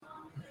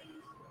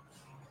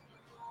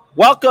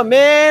Welcome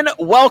in,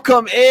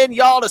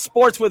 y'all, to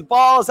Sports with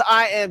Balls.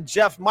 I am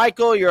Jeff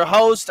Michael, your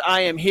host.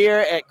 I am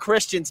here at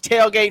Christian's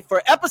Tailgate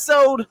for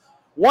episode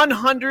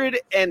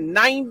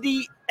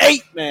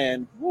 198,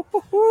 man.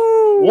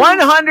 Woo-hoo-hoo.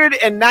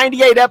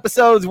 198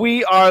 episodes.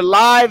 We are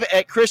live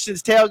at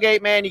Christian's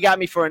Tailgate, man. You got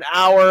me for an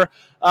hour.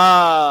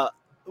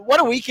 What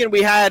a weekend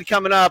we had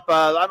coming up.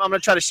 I'm going to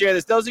try to share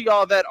this. Those of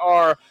y'all that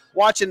are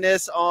watching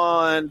this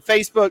on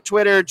Facebook,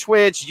 Twitter,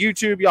 Twitch,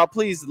 YouTube, y'all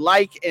please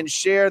like and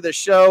share the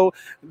show.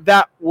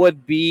 That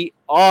would be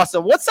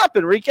awesome. What's up,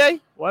 Enrique?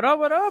 What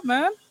up,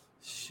 man?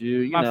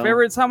 Shoot, My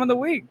favorite time of the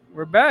week.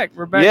 We're back.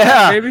 We're back,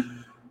 yeah, baby.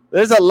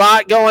 There's a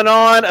lot going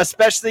on,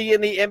 especially in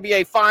the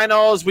NBA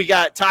Finals. We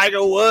got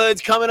Tiger Woods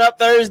coming up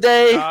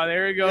Thursday. Oh,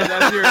 there you go.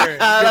 That's your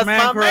That's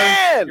man my crush.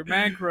 man. Your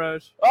man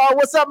crush. Oh,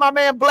 what's up, my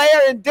man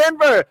Blair in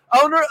Denver,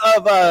 owner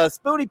of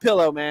Spoony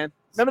Pillow, man.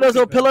 Remember those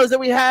little pillows that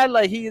we had?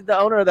 Like, he's the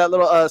owner of that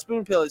little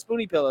Spoony Pillow.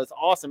 It's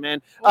awesome,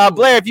 man.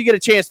 Blair, if you get a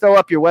chance, throw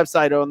up your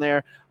website on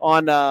there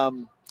on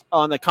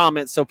the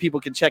comments so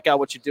people can check out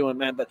what you're doing,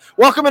 man. But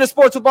welcome into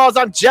Sports with Balls.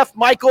 I'm Jeff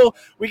Michael.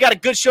 We got a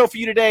good show for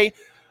you today.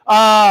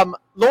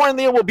 Lauren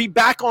Leal will be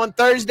back on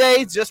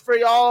Thursday, just for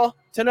y'all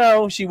to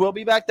know. She will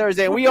be back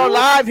Thursday. And we are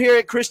live here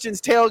at Christian's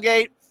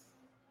Tailgate.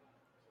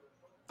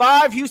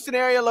 5 Houston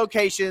area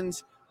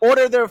locations.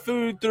 Order their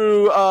food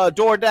through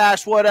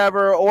DoorDash,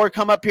 whatever, or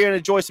come up here and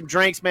enjoy some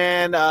drinks,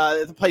 man.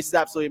 The place is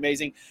absolutely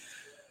amazing.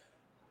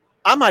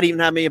 I might even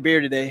have me a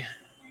beer today.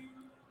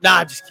 Nah,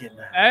 I'm just kidding.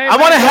 Hey,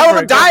 I'm on a hell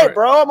of a diet,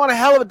 bro. I'm on a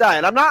hell of a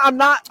diet. I'm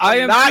not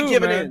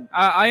giving in.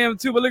 I am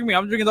too, but look at me.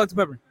 I'm drinking Dr.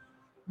 Pepper.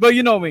 But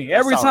you know me.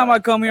 Every time I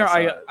come here,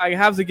 I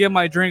have to get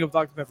my drink of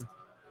Dr. Pepper.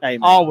 Hey,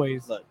 man.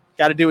 Always. Look,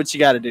 got to do what you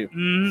got to do.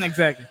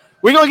 Exactly.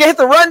 We're going to hit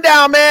the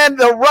rundown, man.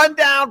 The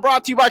rundown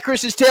brought to you by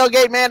Christian's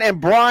Tailgate, man,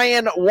 and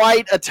Brian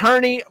White,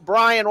 attorney.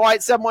 Brian White,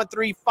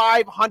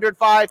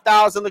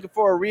 713-500-5000. Looking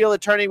for a real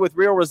attorney with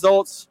real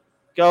results.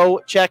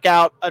 Go check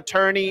out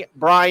attorney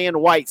Brian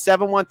White,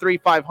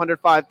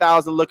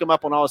 713-500-5000. Look him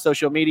up on all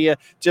social media.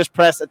 Just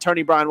press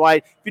attorney Brian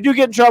White. If you do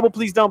get in trouble,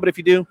 please don't. But if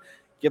you do,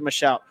 give him a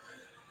shout.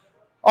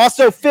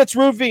 Also, Fitz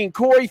Roofing,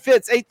 Corey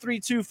Fitz,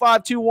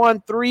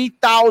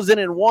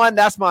 832-521-3001.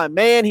 That's my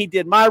man. He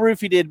did my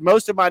roof. He did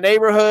most of my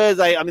neighborhoods.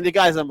 I mean, the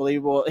guy's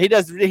unbelievable.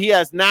 He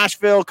has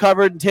Nashville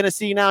covered in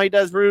Tennessee now. He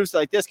does roofs.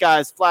 Like, this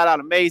guy's flat out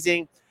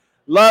amazing.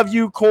 Love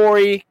you,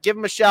 Corey. Give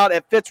him a shout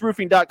at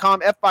fitzroofing.com,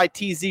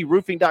 FITZ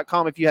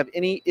roofing.com if you have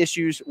any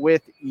issues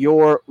with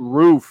your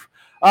roof.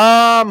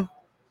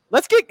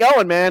 Let's get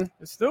going, man.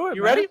 Let's do it.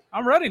 You ready?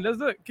 I'm ready. Let's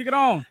do it. Kick it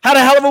on. Had a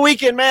hell of a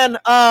weekend, man.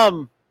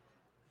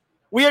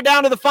 We are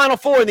down to the Final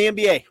Four in the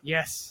NBA.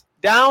 Yes.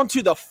 Down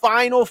to the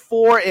Final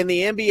Four in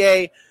the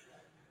NBA.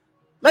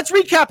 Let's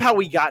recap how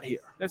we got here.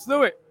 Let's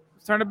do it.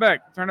 Let's turn it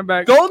back.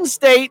 Golden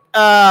State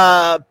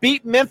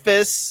beat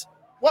Memphis.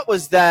 What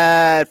was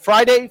that?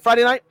 Friday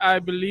night? I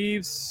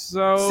believe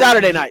so.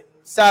 Saturday night.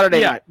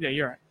 Yeah,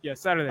 you're right. Yeah,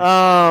 Saturday.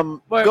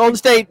 But Golden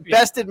State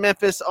bested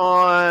Memphis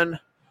on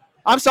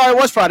 – I'm sorry, it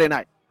was Friday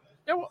night.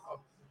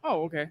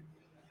 Okay.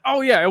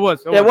 Oh, yeah, it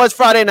was. It was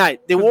Friday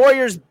night. The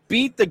Warriors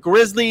beat the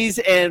Grizzlies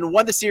and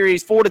won the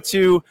series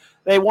 4-2.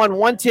 They won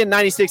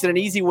 110-96 in an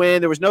easy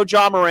win. There was no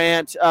Ja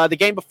Morant. The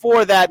game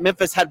before that,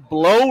 Memphis had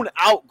blown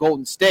out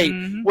Golden State,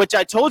 which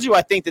I told you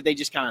I think that they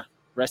just kind of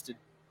rested.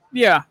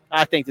 Yeah.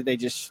 I think that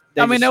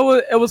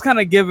it was kind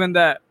of given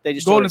that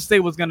Golden State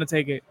was going to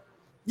take it.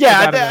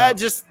 Yeah,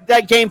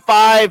 that game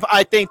 5,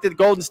 I think that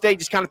Golden State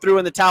just kind of threw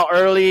in the towel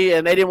early,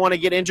 and they didn't want to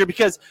get injured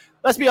because,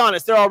 let's be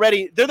honest, they're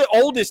the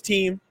oldest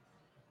team.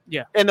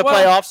 Yeah, in the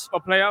playoffs.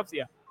 Playoffs,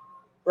 yeah.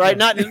 Right?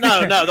 Yeah.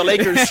 No, the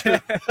Lakers.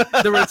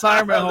 The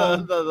retirement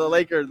home. The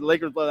Lakers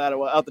blew that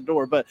out the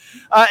door. But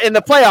in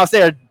the playoffs,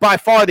 they're by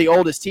far the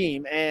oldest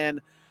team.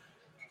 And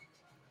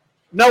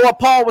Noah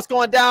Paul, what's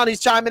going down? He's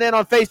chiming in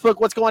on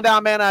Facebook. What's going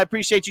down, man? I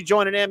appreciate you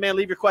joining in, man.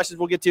 Leave your questions.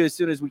 We'll get to you as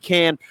soon as we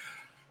can.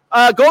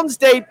 Golden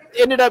State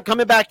ended up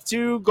coming back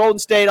to Golden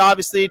State,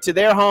 obviously, to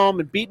their home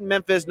and beating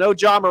Memphis. No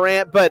Ja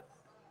Morant. But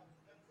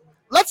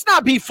let's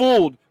not be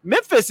fooled.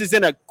 Memphis is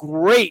in a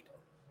great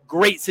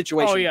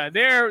situation. Oh yeah,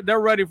 they're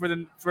ready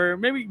for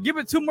maybe give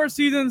it 2 more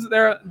seasons.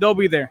 They'll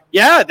be there.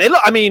 Yeah,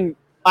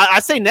 I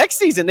say next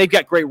season they've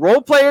got great role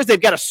players. They've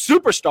got a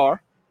superstar.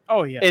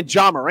 Oh yeah, and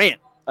Ja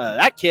Morant.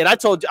 That kid, I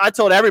told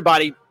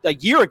everybody a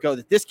year ago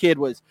that this kid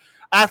was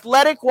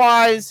athletic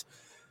wise.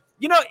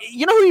 You know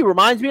who he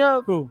reminds me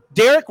of? Who?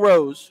 Derrick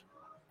Rose.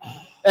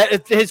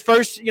 His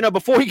first,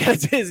 before he got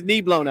his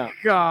knee blown out.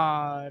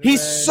 God,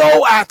 he's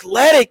so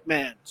athletic,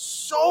 man.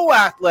 So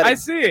athletic. I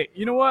see it.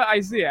 You know what?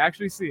 I see it. I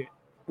actually see it.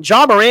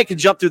 Ja Morant can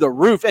jump through the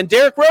roof. And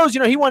Derrick Rose,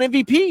 he won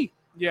MVP.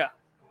 Yeah.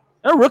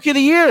 Rookie of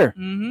the year.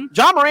 Mm-hmm.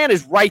 Ja Morant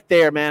is right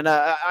there, man.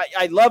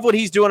 I love what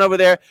he's doing over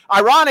there.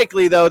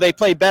 Ironically, though, they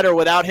play better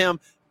without him.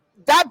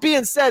 That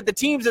being said, the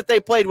teams that they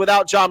played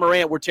without Ja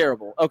Morant were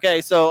terrible.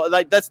 Okay, so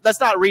let's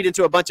not read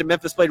into a bunch of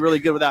Memphis played really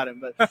good without him.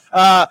 But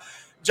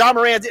Ja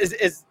Morant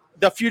is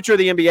the future of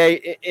the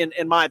NBA,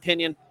 in my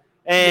opinion.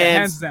 And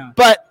hands down.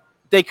 But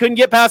they couldn't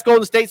get past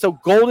Golden State, so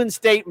Golden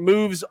State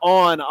moves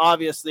on,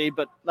 obviously.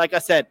 But like I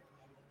said,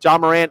 John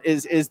Morant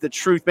is the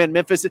truth, man.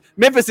 Memphis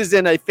is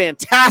in a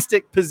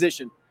fantastic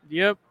position.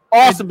 Yep.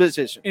 Awesome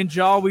position. In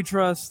Ja we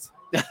trust.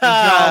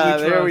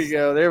 There we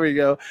go.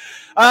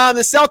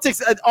 The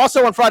Celtics,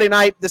 also on Friday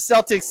night, the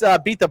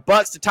Celtics beat the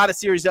Bucks to tie the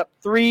series up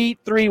 3-3,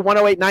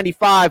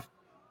 108-95.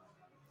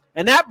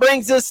 And that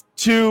brings us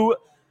to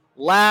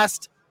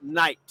last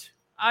night.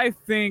 I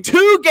think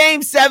 2 Game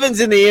 7s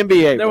in the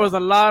NBA. There was a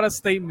lot of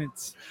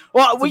statements.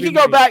 Well, we can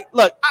go back.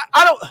 Look,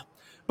 I don't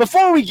 –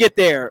 before we get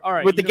there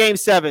with the Game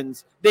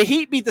 7s, the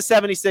Heat beat the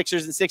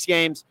 76ers in 6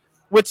 games,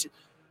 which –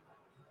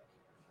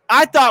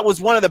 I thought was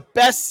one of the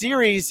best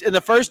series in the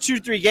first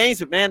 2-3 games,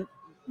 but man,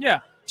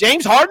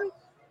 James Harden,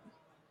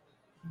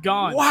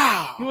 gone.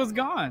 Wow, he was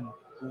gone.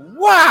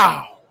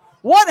 Wow,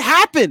 what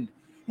happened?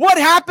 What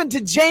happened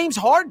to James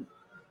Harden?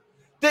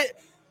 The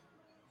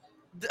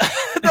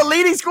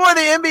leading scorer in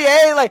the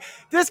NBA, like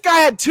this guy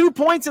had 2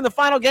 points in the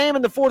final game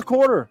in the fourth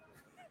quarter.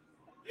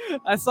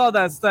 I saw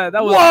that stat.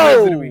 That was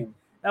crazy to me.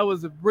 That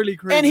was really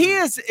crazy. And he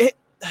is.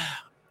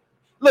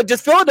 Look,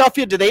 does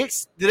Philadelphia, do they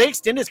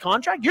extend his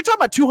contract? You're talking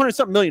about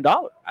 $200-something million.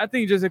 I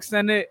think just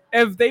extend it.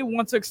 If they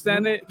want to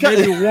extend it,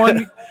 maybe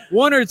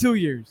one or 2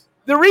 years.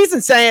 The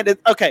reason saying it,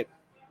 okay,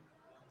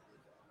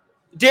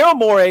 Daryl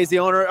Morey is the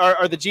owner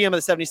or the GM of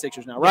the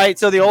 76ers now, right?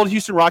 So the old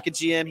Houston Rockets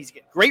GM, he's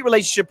got a great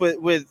relationship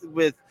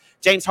with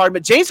James Harden.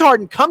 But James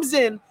Harden comes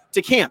in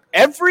to camp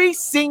every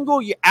single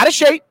year, out of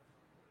shape,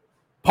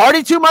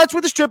 party too much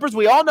with the strippers.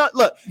 We all know.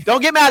 Look,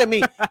 don't get mad at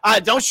me.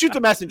 Don't shoot the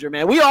messenger,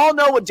 man. We all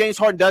know what James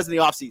Harden does in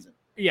the offseason.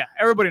 Yeah,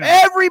 everybody knows.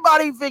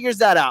 Everybody figures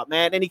that out,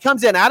 man. And he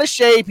comes in out of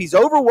shape. He's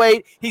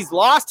overweight. He's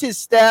lost his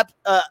step.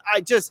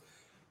 Does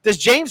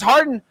James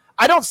Harden,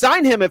 I don't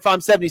sign him if I'm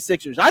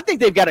 76ers. I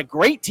think they've got a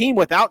great team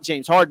without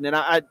James Harden. And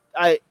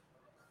I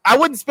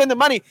wouldn't spend the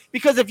money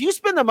because if you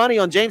spend the money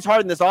on James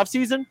Harden this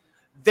offseason,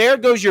 there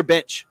goes your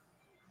bench.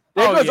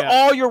 There goes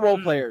all your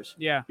role players.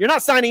 Yeah. You're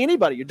not signing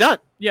anybody. You're done.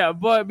 Yeah,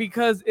 but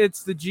because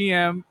it's the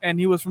GM and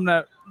he was from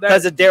that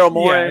because of Daryl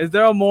Morey. Yeah, it's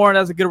Daryl Morey.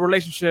 That's a good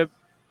relationship.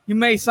 He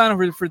may sign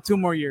him for 2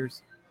 more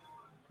years.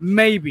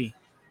 Maybe.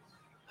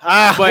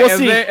 But we'll if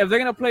see. They're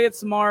going to play it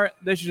smart,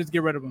 they should just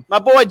get rid of him. My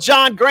boy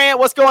John Grant,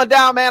 what's going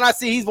down, man? I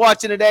see he's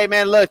watching today,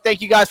 man. Look,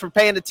 thank you guys for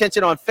paying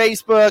attention on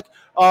Facebook,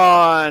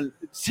 on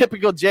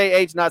Typical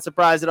JH, not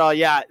surprised at all.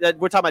 Yeah,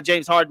 we're talking about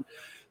James Harden.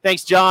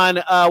 Thanks,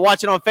 John.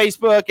 Watching on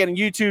Facebook and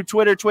YouTube,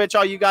 Twitter, Twitch,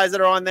 all you guys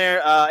that are on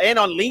there. And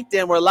on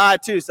LinkedIn, we're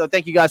live too. So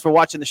thank you guys for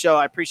watching the show.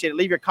 I appreciate it.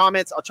 Leave your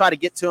comments. I'll try to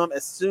get to them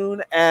as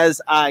soon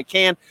as I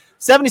can.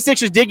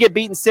 76ers did get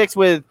beaten 6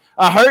 with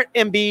a hurt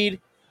Embiid,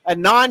 a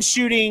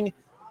non-shooting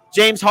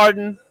James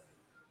Harden.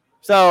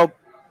 So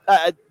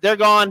they're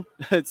gone.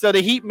 So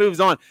the Heat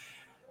moves on.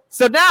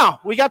 So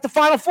now we got the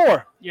Final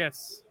Four.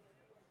 Yes.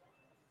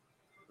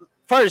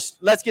 First,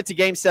 let's get to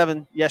Game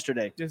 7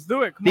 yesterday. Just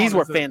do it. These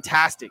were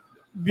fantastic.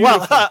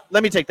 Beautiful. Well,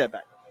 let me take that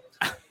back.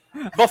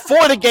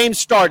 Before the game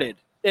started,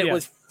 it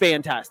was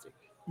fantastic.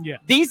 Yeah.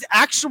 These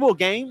actual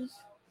games,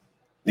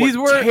 these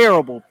were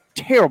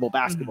terrible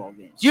basketball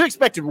games. You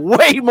expected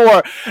way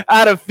more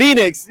out of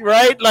Phoenix,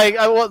 right? Like,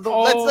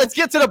 let's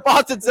get to the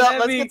Boston Celtics.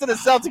 Let's get to the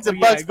Celtics and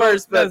Bucks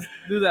first. Let's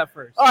do that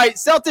first. All right,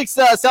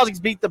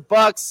 Celtics beat the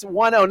Bucks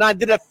 109.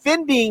 The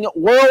defending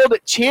world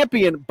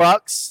champion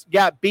Bucks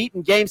got beat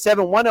in Game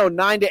 7,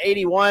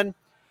 109-81.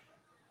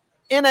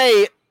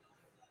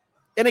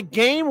 In a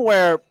game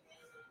where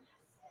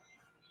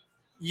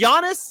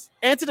Giannis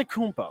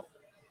Antetokounmpo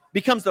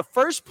becomes the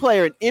first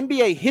player in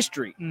NBA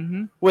history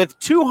with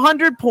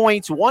 200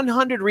 points,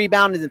 100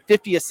 rebounds, and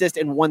 50 assists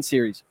in one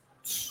series.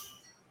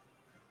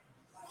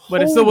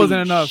 But it still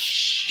wasn't enough.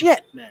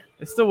 Shit, man.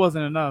 It still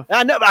wasn't enough.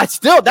 I know, but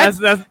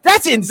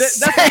that's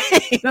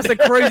insane. That's a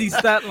crazy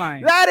stat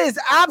line. That is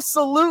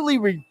absolutely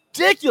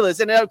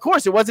ridiculous. And of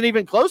course, it wasn't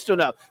even close to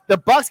enough. The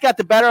Bucks got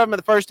the better of them in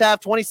the first half,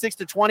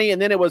 26-20,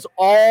 and then it was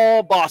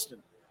all Boston.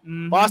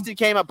 Boston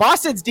came up.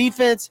 Boston's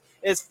defense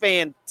is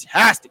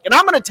fantastic. And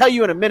I'm going to tell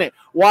you in a minute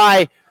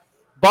why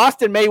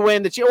Boston may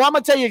win the – well, I'm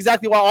going to tell you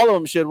exactly why all of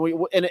them should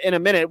in a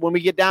minute when we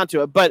get down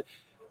to it. But,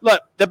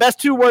 look, the best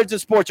 2 words in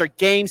sports are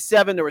Game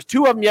 7. There was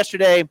 2 of them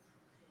yesterday.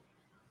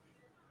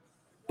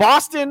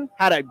 Boston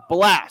had a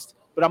blast.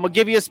 But I'm going to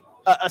give you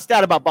a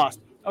stat about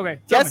Boston. Okay.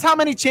 Guess how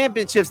many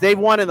championships they've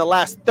won in the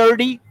last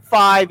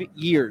 35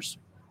 years?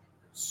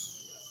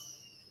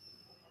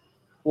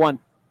 1.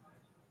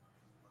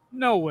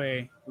 No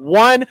way.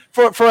 1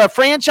 for a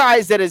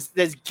franchise that is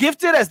as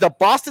gifted as the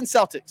Boston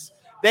Celtics.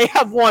 They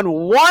have won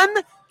 1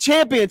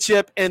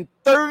 championship in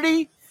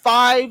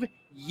 35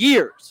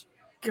 years.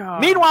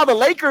 God. Meanwhile, the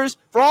Lakers,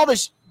 for all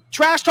the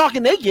trash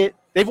talking they get,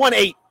 they've won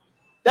 8.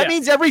 That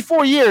means every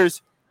 4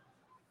 years,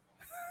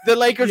 the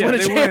Lakers win a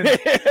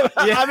championship.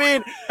 I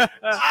mean,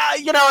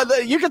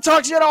 you can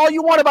talk shit all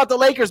you want about the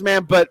Lakers,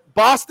 man, but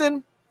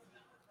Boston,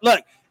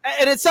 look,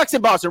 and it sucks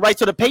in Boston, right?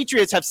 So the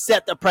Patriots have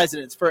set the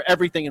precedence for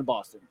everything in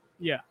Boston.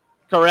 Yeah.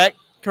 Correct.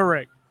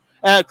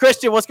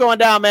 Christian, what's going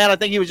down, man? I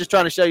think he was just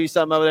trying to show you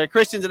something over there.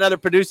 Christian's another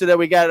producer that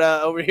we got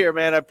over here,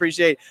 man. I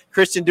appreciate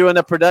Christian doing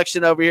the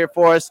production over here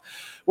for us.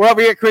 We're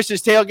over here at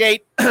Christian's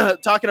Tailgate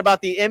talking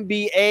about the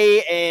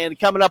NBA and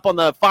coming up on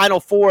the Final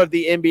Four of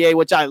the NBA,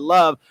 which I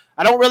love.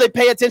 I don't really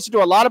pay attention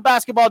to a lot of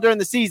basketball during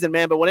the season,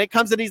 man, but when it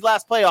comes to these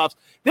last playoffs,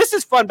 this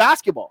is fun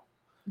basketball.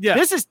 Yeah.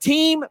 This is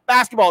team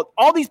basketball.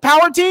 All these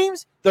power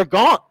teams, they're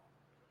gone.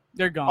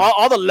 They're gone.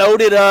 All the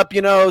loaded up,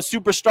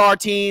 superstar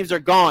teams are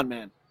gone,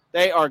 man.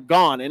 They are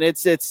gone, and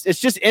it's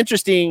just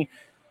interesting.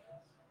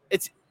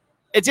 It's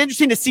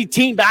interesting to see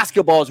team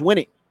basketball is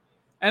winning,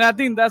 and I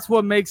think that's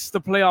what makes the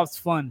playoffs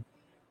fun.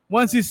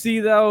 Once you see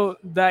though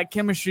that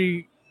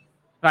chemistry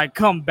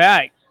come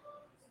back,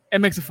 it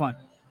makes it fun,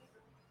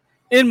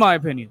 in my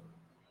opinion.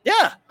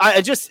 Yeah,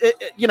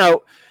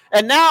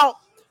 and now,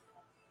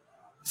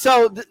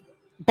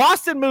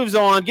 Boston moves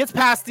on, gets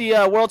past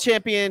the World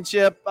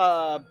Championship.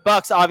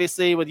 Bucks,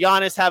 obviously, with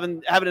Giannis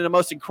having the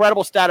most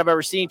incredible stat I've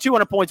ever seen: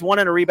 200 points,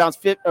 100 rebounds,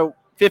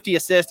 50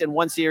 assists in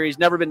one series.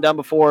 Never been done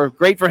before.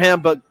 Great for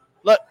him. But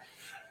look,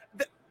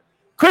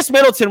 Chris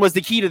Middleton was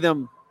the key to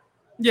them.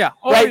 Yeah,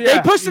 right. Yeah.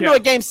 They pushed them to a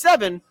Game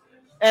 7,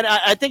 and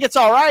I think it's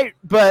all right.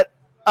 But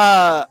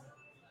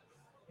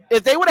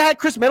if they would have had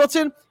Chris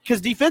Middleton,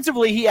 because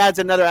defensively he adds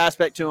another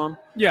aspect to him.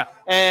 Yeah.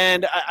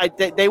 And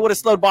they would have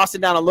slowed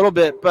Boston down a little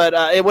bit, but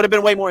it would have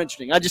been way more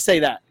interesting. I just say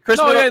that. Chris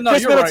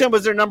Middleton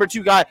was their number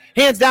 2 guy.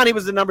 Hands down, he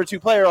was the number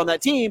 2 player on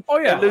that team. Oh,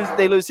 yeah.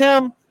 They lose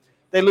him.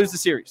 They lose the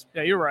series.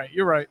 Yeah, you're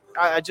right.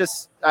 I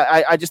just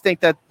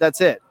think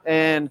that's it.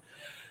 And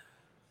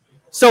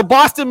so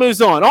Boston moves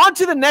on. On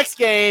to the next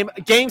game,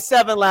 Game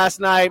 7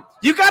 last night.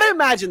 You got to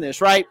imagine this,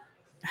 right?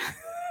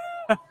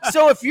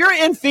 So if you're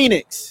in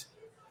Phoenix,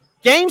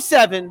 Game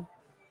 7,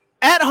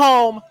 at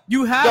home,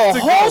 you have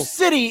the whole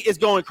city is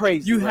going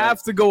crazy. You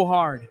have to go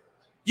hard.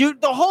 The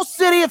whole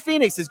city of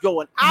Phoenix is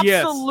going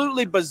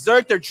absolutely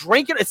berserk. They're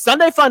drinking. It's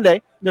Sunday Fun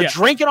Day. They're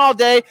drinking all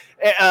day.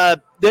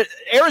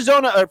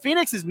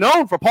 Phoenix is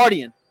known for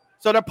partying.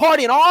 So they're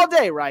partying all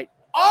day, right?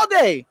 All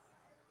day.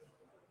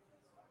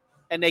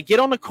 And they get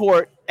on the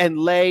court and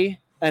lay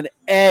an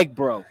egg,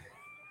 bro.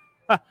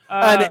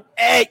 An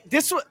egg.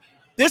 This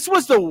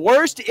was the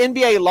worst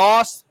NBA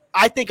loss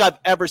I think I've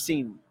ever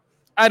seen.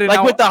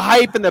 With the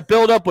hype and the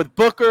buildup with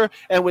Booker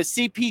and with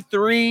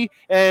CP3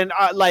 and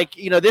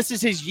this is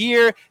his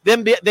year. They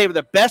were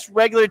the best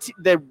regular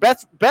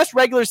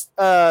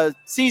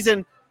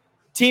season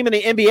team in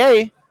the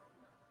NBA,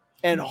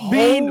 and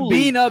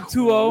being up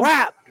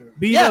 2-0,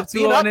 being up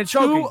 2-0 and then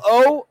choking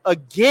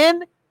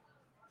 2-0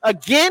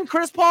 again.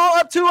 Chris Paul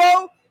up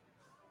 2-0.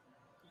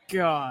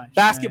 Gosh,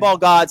 basketball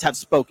gods have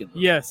spoken.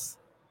 Yes,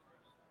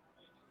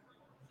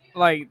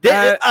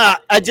 that.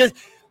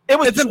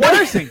 It's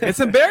embarrassing.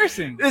 It's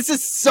embarrassing. This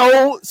is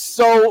so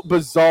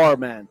bizarre,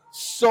 man.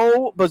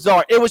 So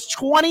bizarre. It was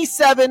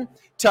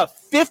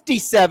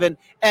 27-57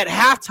 at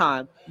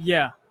halftime.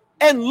 Yeah.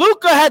 And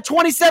Luka had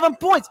 27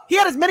 points. He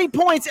had as many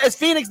points as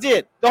Phoenix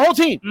did. The whole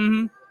team.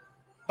 Mm-hmm.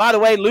 By the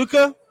way,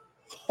 Luka,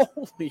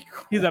 holy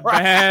crap. He's a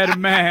bad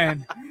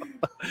man.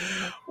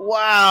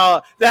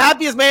 Wow. The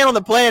happiest man on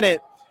the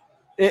planet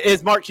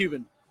is Mark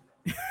Cuban.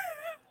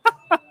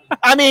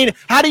 I mean,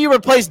 how do you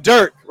replace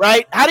Dirk,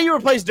 right? How do you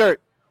replace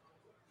Dirk?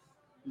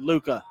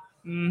 Luka.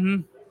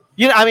 Mm-hmm.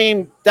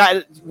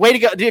 That way to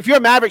go. If you're a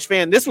Mavericks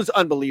fan, this was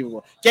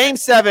unbelievable. Game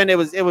 7, it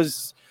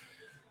was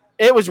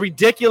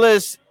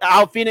ridiculous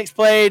how Phoenix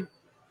played.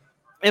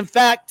 In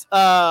fact,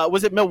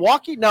 was it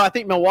Milwaukee? No, I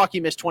think Milwaukee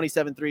missed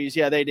 27 threes.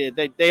 Yeah, they did.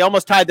 They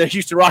almost tied the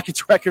Houston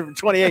Rockets record for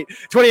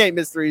 28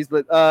 missed threes,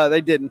 but they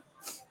didn't.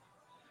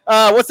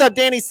 What's up,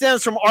 Danny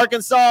Sims from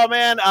Arkansas,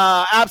 man?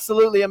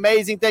 Absolutely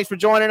amazing. Thanks for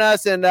joining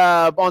us and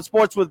on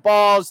Sports with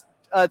Balls.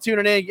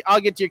 Tuning in. I'll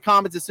get to your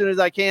comments as soon as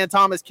I can.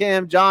 Thomas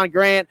Kim, John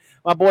Grant,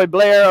 my boy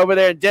Blair over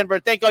there in Denver.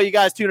 Thank all you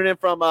guys tuning in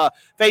from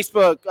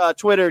Facebook,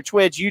 Twitter,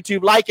 Twitch,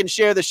 YouTube. Like and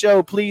share the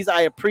show, please.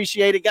 I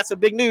appreciate it. Got some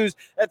big news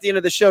at the end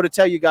of the show to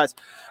tell you guys.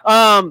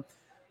 So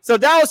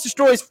Dallas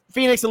destroys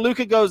Phoenix and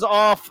Luka goes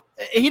off.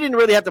 He didn't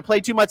really have to play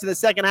too much in the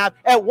second half.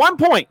 At one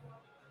point,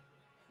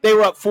 they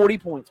were up 40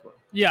 points, bro.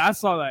 Yeah, I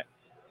saw that.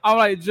 I'm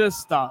like, just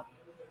stop.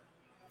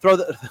 Throw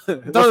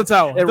the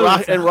towel. And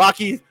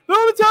Rocky, throw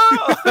the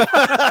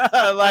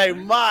towel. Like,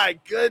 my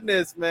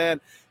goodness, man.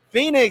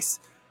 Phoenix,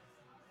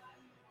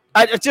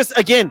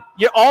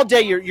 you're all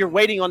day you're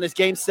waiting on this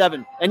Game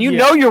 7, and you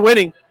know you're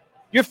winning.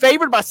 You're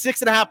favored by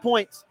 6.5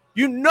 points.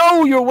 You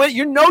know you're winning.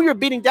 You know you're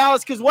beating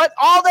Dallas because what?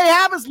 All they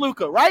have is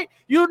Luka, right?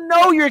 You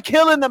know you're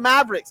killing the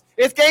Mavericks.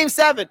 It's Game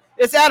 7.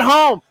 It's at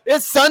home.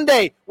 It's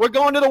Sunday. We're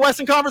going to the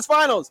Western Conference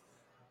Finals.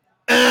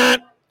 No.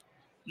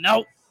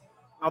 I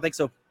don't think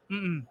so.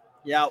 Mm-mm.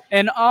 Yeah.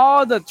 And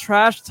all the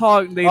trash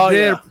talk they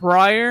did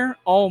prior,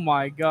 oh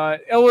my God.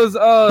 It was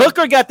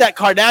Booker got that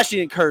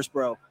Kardashian curse,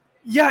 bro.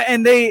 Yeah,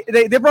 and they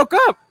broke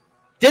up.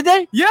 Did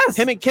they? Yes.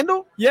 Him and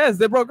Kendall? Yes,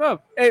 they broke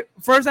up. It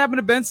first happened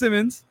to Ben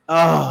Simmons.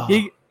 Oh.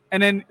 He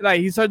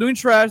started doing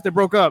trash, they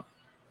broke up.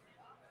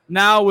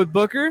 Now with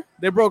Booker,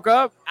 they broke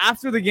up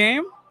after the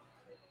game.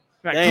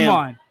 Like, come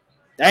on.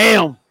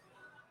 Damn.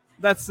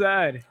 That's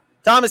sad.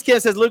 Thomas Kim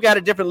says Luke had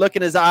a different look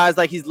in his eyes,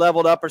 like he's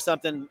leveled up or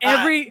something.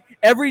 Every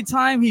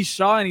time he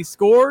shot and he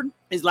scored,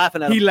 he's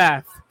laughing at him. He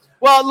laughed.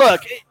 Well,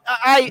 look,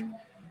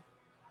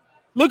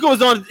 Luka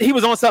was on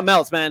something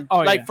else, man. Oh,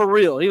 like for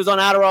real. He was on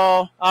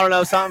Adderall. I don't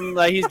know, something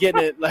like he's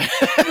getting it. Like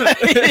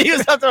he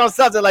was on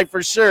something like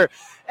for sure.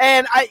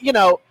 And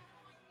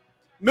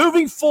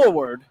moving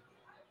forward.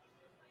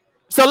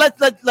 So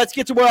let's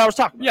get to where I was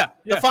talking about.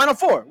 Yeah. The Final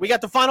Four. We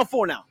got the Final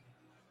Four now.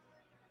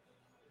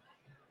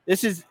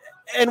 This is,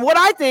 and what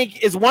I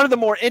think is one of the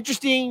more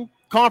interesting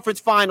conference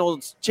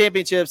finals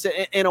championships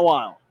in a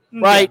while,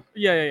 right?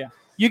 Yeah.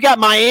 You got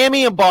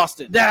Miami and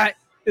Boston. That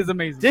is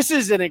amazing. This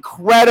is an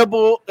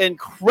incredible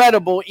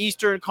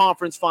Eastern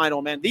Conference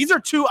final, man. These are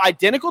two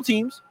identical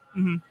teams.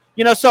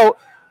 Mm-hmm. So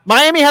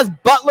Miami has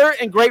Butler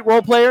and great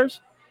role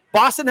players.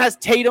 Boston has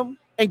Tatum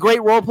and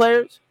great role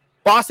players.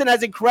 Boston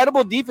has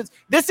incredible defense.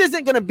 This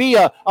isn't going to be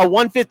a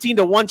 115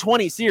 to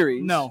 120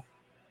 series. No.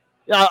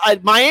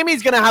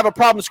 Miami's going to have a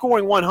problem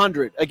scoring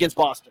 100 against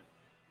Boston.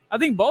 I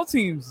think both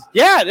teams.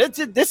 Yeah,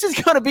 this is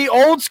going to be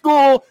old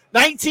school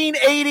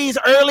 1980s,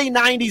 early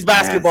 90s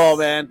basketball,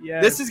 man.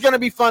 Yes. This is going to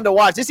be fun to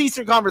watch. This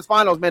Eastern Conference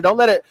Finals, man, don't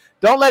let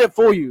it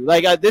fool you.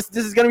 Like this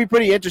is going to be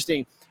pretty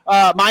interesting.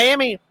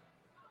 Miami,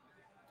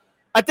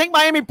 I think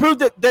Miami proved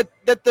that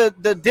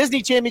the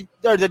Disney champion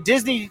or the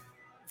Disney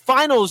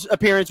Finals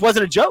appearance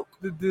wasn't a joke.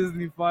 The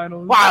Disney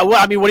Finals. Wow,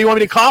 what do you want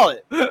me to call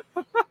it?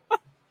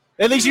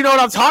 At least you know what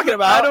I'm talking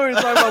about. I know what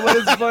you're talking about, but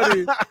it's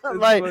funny.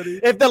 Funny.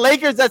 If the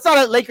Lakers, that's not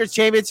a Lakers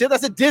championship.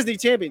 That's a Disney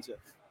championship.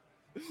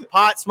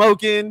 Pot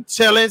smoking,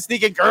 chilling,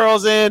 sneaking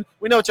girls in.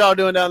 We know what y'all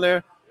doing down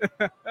there.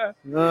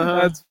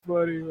 That's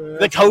funny, man.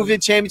 The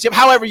COVID championship,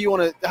 however you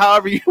want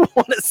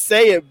to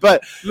say it,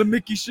 but the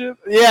Mickey ship.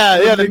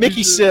 Yeah, the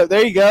Mickey ship.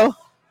 There you go.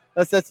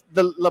 That's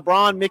the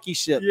LeBron Mickey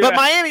ship. Yeah. But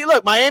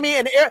Miami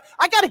and Eric,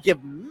 I got to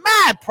give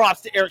mad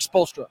props to Eric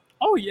Spoelstra.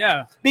 Oh,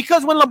 yeah.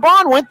 Because when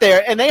LeBron went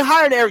there and they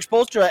hired Eric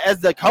Spoelstra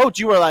as the coach,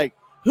 you were like,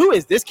 who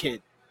is this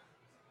kid?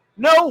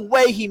 No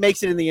way he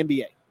makes it in the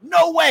NBA.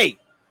 No way.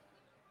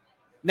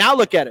 Now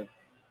look at him.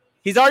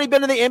 He's already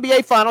been in the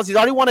NBA Finals. He's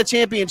already won a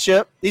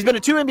championship. He's been to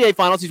 2 NBA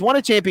Finals. He's won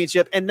a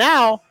championship. And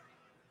now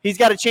he's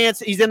got a chance.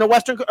 He's in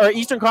the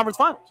Eastern Conference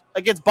Finals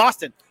against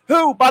Boston,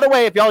 who, by the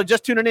way, if y'all are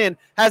just tuning in,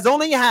 has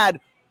only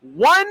had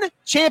 1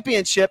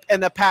 championship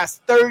in the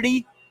past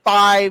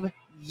 35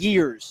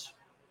 years.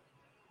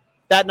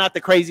 That not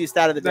the craziest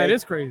stat of the day. That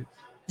is crazy.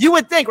 You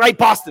would think, right?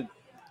 Boston.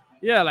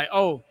 Yeah, like,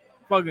 oh,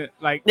 fuck it.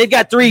 Like, they've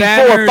got 3,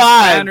 banners, 4, 5.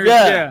 Banners,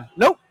 yeah.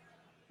 Nope.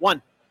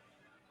 1.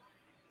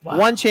 Wow.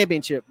 1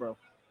 championship, bro.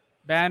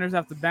 Banners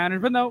after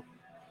banners, but no.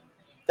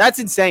 That's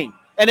insane.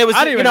 And it was,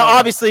 know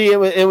obviously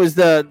it was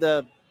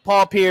the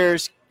Paul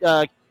Pierce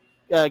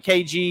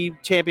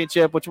KG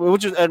championship, which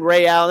was and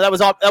Ray Allen.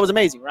 That was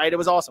amazing, right? It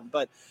was awesome.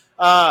 But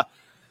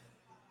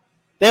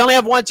they only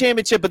have 1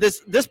 championship, but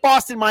this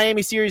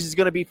Boston-Miami series is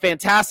going to be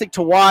fantastic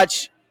to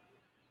watch.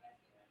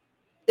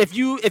 If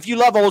you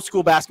love old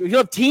school basketball, if you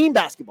love team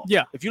basketball.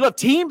 Yeah. If you love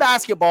team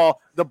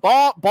basketball, the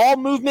ball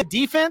movement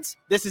defense,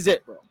 this is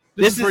it, bro.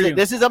 This is it.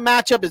 This is a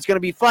matchup. It's going to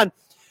be fun.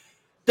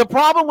 The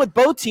problem with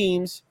both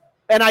teams,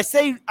 and I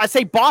say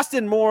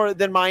Boston more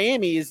than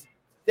Miami, is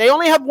they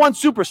only have 1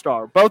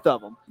 superstar, both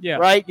of them. Yeah.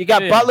 Right? You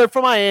got Butler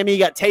for Miami, you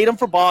got Tatum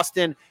for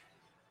Boston.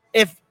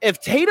 If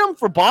Tatum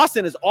for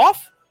Boston is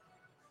off,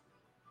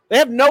 they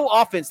have no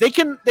offense. They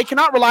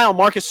cannot rely on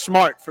Marcus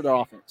Smart for their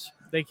offense.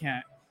 They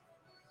can't.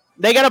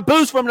 They got a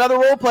boost from another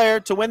role player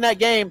to win that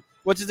game,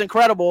 which is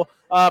incredible.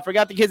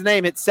 Forgot the kid's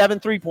name. Hit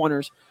 7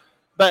 3-pointers.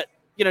 But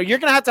you're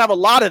going to have a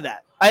lot of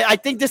that. I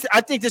think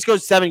this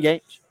goes 7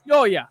 games.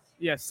 Oh yeah.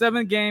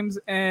 7 games,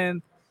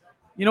 and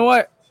you know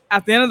what?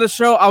 At the end of the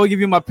show, I will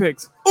give you my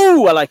picks.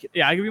 Ooh, I like it.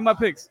 Yeah, I give you my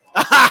picks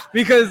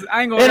because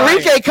I ain't gonna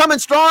Enrique lie. coming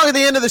strong at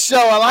the end of the show.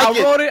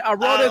 I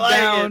wrote it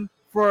down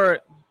for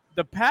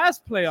the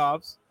past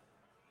playoffs,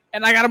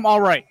 and I got them all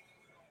right.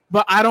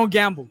 But I don't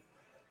gamble.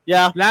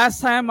 Yeah.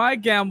 Last time I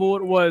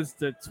gambled was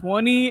the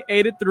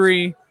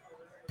 28-3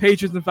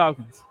 Patriots and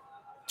Falcons.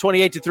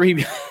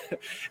 28-3.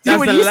 Dude,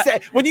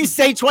 when you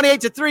say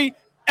 28-3,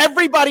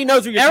 everybody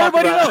knows what you're talking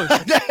about. Everybody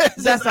knows.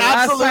 That's the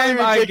last time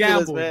I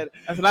gambled. Man.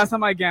 That's the last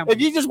time I gambled.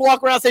 If you just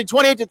walk around saying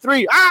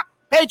 28-3,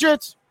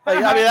 Patriots.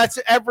 That's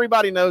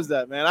everybody knows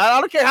that, man. I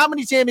don't care how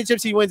many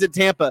championships he wins at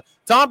Tampa,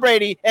 Tom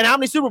Brady, and how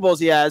many Super Bowls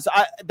he has.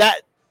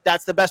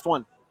 That's the best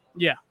one.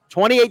 Yeah.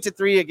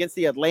 28-3 against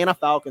the Atlanta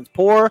Falcons.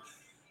 Poor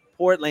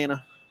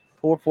Atlanta.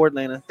 Poor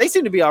Atlanta. They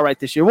seem to be all right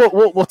this year.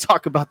 We'll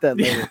talk about that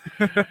later.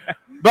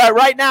 But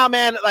right now,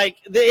 man, like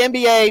the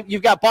NBA,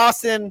 you've got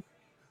Boston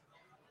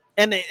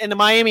and the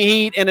Miami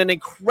Heat in an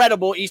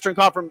incredible Eastern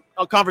Conference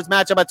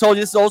matchup. I told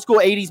you this is old school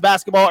 80s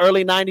basketball,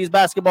 early 90s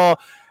basketball.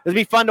 It'll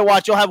be fun to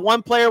watch. You'll have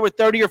one player with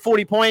 30 or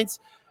 40 points,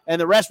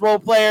 and the rest role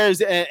players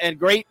and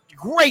great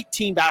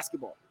team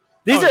basketball.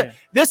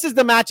 This is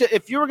the matchup.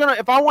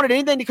 If I wanted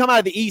anything to come out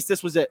of the East,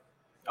 this was it.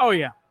 Oh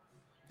yeah,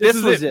 This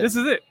is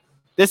it.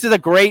 This is a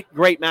great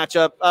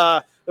matchup.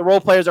 The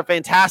role players are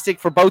fantastic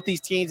for both these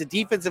teams. The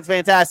defense is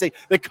fantastic.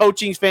 The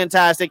coaching's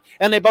fantastic,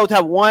 and they both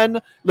have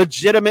one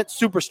legitimate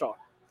superstar.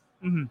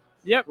 Mm-hmm.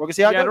 Yep. We're going to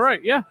see how it goes.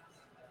 Right. Yeah.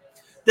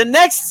 The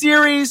next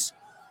series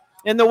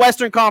in the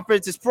Western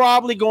Conference is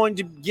probably going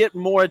to get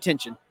more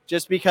attention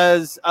just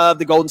because of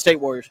the Golden State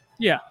Warriors.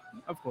 Yeah,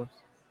 of course.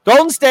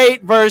 Golden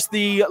State versus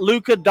the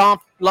Luka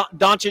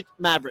Doncic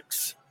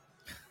Mavericks.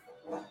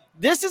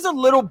 This is a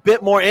little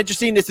bit more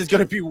interesting. This is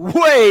going to be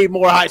way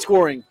more high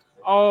scoring.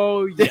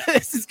 Oh, yeah.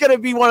 This is going to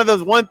be one of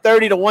those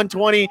 130 to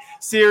 120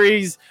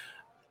 series.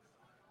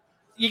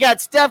 You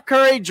got Steph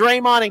Curry,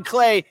 Draymond, and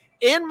Klay,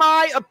 in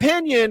my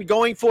opinion,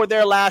 going for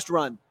their last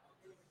run.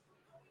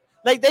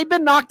 Like, they've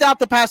been knocked out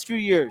the past few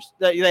years.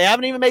 They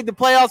haven't even made the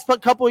playoffs for a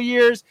couple of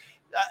years.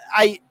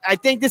 I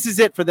think this is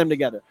it for them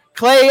together.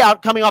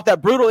 Klay coming off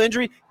that brutal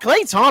injury.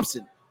 Klay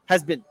Thompson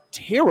has been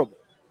terrible.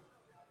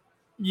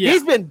 Yeah.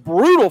 He's been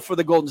brutal for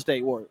the Golden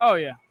State Warriors. Oh,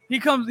 yeah. He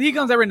comes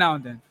every now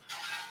and then.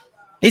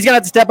 He's going to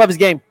have to step up his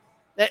game.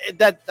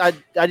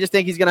 I just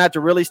think he's going to have to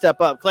really step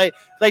up. Klay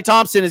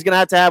Thompson is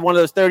going to have one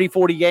of those 30,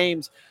 40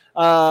 games,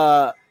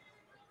 30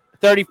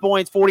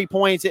 points, 40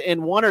 points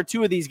in one or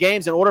two of these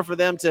games in order for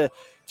them to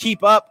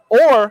keep up.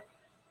 Or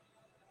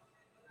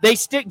they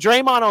stick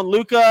Draymond on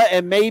Luka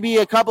and maybe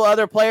a couple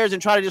other players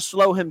and try to just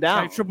slow him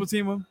down. Like triple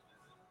team him?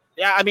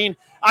 Yeah, I mean,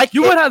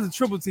 you would have the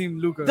triple team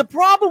Luka. The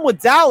problem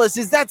with Dallas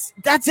is that's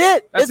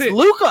it. It's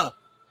Luka.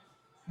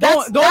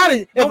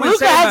 If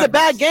Luka has a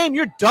bad game,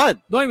 you're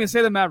done. Don't even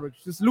say the Mavericks.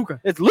 It's Luka.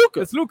 It's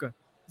Luka. It's Luka.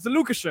 It's a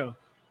Luka show.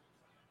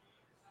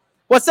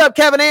 What's up,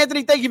 Kevin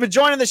Anthony? Thank you for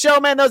joining the show,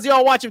 man. Those of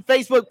y'all watching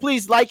Facebook,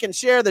 please like and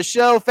share the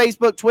show.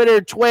 Facebook,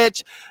 Twitter,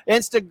 Twitch,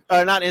 not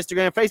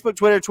Instagram, Facebook,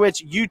 Twitter,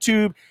 Twitch,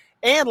 YouTube,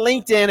 and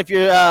LinkedIn. If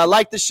you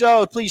like the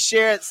show, please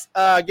share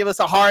it. Give us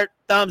a heart,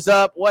 thumbs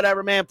up,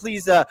 whatever, man.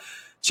 Please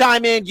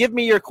chime in. Give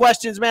me your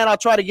questions, man. I'll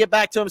try to get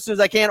back to them as soon as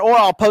I can, or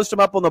I'll post them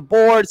up on the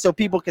board so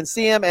people can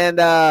see them,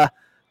 and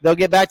they'll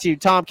get back to you.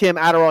 Tom Kim,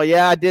 Adderall.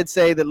 Yeah, I did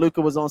say that Luka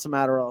was on some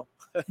Adderall.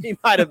 He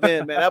might have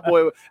been, man. That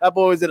boy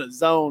was in a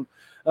zone.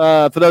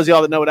 For those of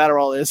y'all that know what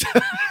Adderall is.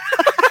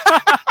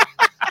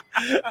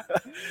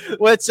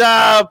 Which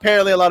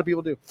apparently a lot of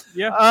people do.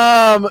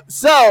 Yeah.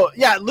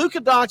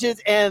 Luka Doncic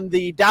and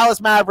the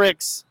Dallas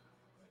Mavericks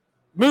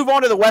move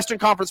on to the Western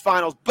Conference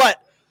Finals,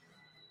 but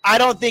I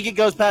don't think it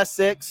goes past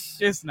 6.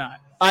 It's not.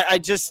 I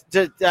just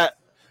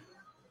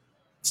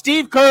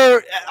Steve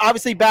Kerr,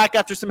 obviously back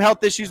after some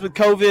health issues with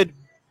COVID.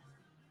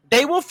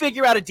 They will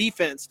figure out a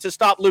defense to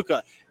stop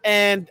Luka,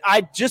 and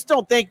I just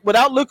don't think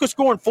without Luka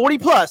scoring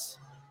 40+,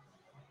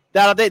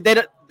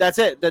 that's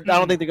it. I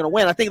don't think they're going to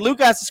win. I think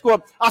Luka has to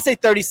score, I'll say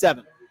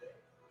 37.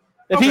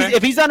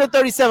 If he's under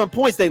 37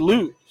 points, they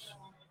lose.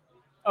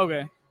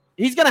 Okay.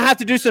 He's going to have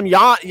to do some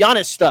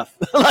Giannis stuff.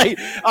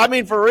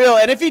 For real.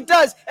 And if he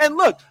does, and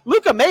look,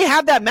 Luka may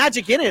have that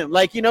magic in him.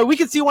 We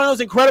could see one of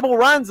those incredible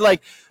runs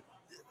like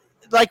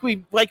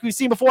we've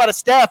seen before out of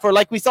Steph, or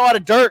like we saw out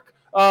of Dirk,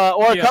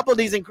 or a couple of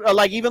these,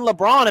 like even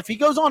LeBron. If he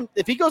goes on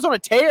a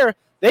tear,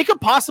 they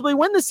could possibly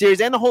win the series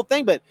and the whole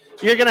thing, but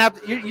you're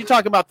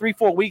talking about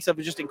 3-4 weeks of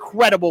just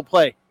incredible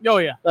play. Oh,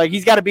 yeah.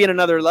 He's got to be at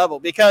another level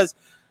because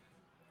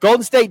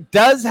Golden State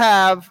does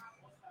have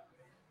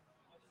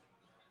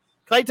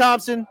Klay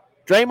Thompson,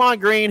 Draymond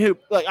Green, who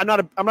I'm not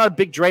a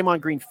big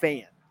Draymond Green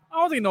fan. I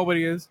don't think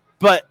nobody is.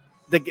 But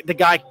the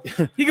guy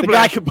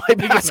can play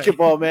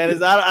basketball, man.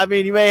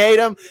 You may hate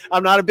him.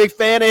 I'm not a big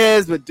fan of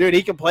his, but dude,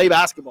 he can play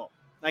basketball.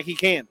 He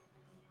can.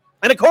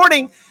 And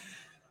according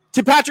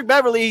to Patrick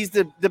Beverley, he's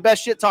the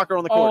best shit talker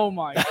on the court. Oh,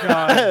 my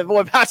God.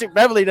 Boy, Patrick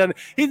Beverley done.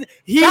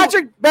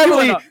 Patrick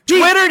Beverley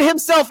Twittered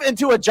himself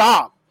into a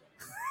job.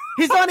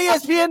 He's on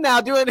ESPN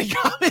now doing the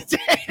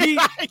commentary.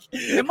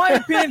 In my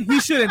opinion, he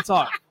shouldn't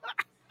talk.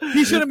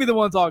 He shouldn't be the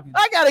one talking.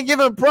 I got to give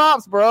him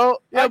props, bro.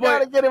 I got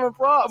to give him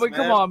props, But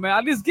come on, man.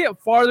 I just get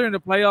farther in the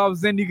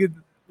playoffs, then you could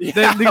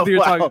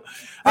talking.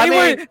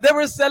 They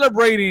were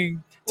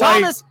celebrating.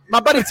 My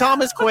buddy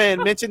Thomas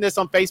Quinn mentioned this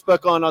on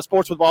Facebook on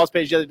Sports with Balls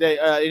page the other day,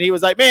 and he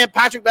was like, "Man,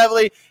 Patrick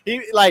Beverley,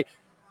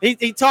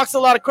 he talks a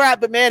lot of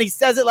crap, but man, he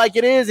says it like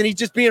it is, and he's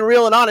just being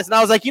real and honest." And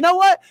I was like, you know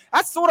what?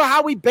 That's sort of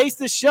how we base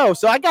this show,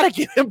 so I got to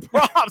give him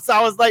props.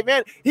 I was like,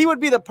 man, he would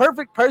be the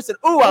perfect person.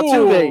 Ooh,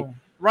 Altuve.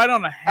 Right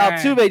on the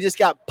hand. Altuve just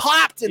got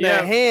popped in the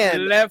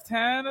hand. Left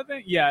hand, I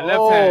think. Yeah,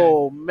 left hand.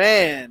 Oh,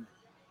 man.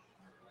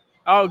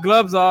 Oh,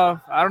 gloves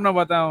off. I don't know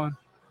about that one.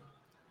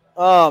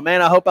 Oh,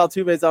 man, I hope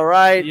Altuve's all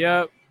right.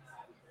 Yep.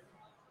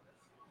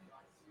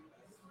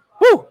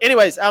 Woo!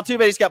 Anyways,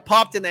 Altuve just got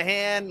popped in the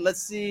hand.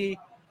 Let's see.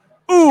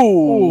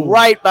 Ooh,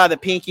 right by the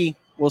pinky.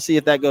 We'll see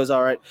if that goes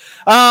all right.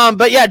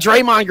 But, yeah,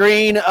 Draymond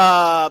Green,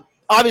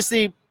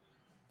 obviously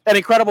an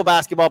incredible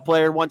basketball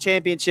player, won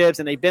championships,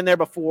 and they've been there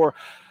before.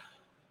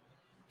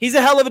 He's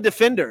a hell of a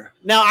defender.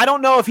 Now, I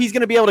don't know if he's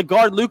going to be able to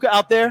guard Luka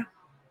out there.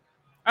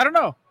 I don't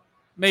know.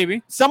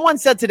 Maybe. Someone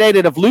said today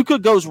that if Luka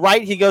goes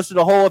right, he goes to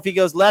the hole. If he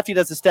goes left, he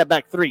does a step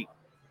back 3.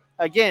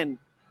 Again,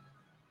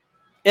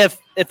 if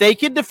they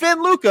can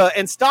defend Luka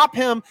and stop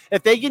him,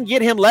 if they can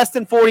get him less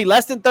than 40,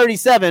 less than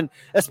 37,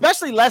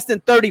 especially less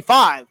than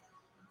 35,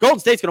 Golden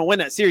State's going to win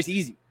that series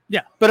easy.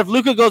 Yeah. But if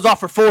Luka goes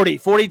off for 40,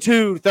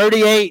 42,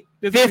 38,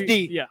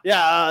 50,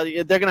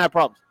 they're going to have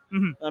problems.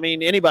 Mm-hmm. I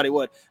mean, anybody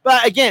would.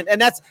 But again, and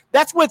that's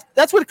with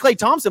Klay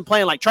Thompson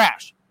playing like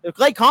trash. If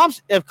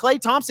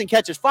Klay Thompson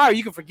catches fire,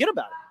 you can forget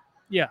about it.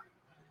 Yeah.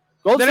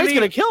 Golden State's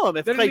going to kill him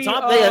if Klay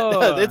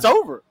Thompson. It's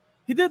over.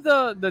 He did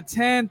the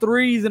 10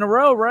 threes in a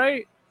row,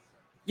 right?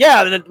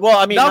 Yeah. Well,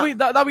 I mean,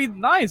 that'd be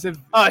nice if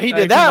he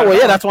did that. Well,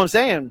 yeah, that's what I'm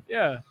saying.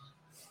 Yeah.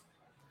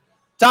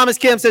 Thomas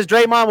Kim says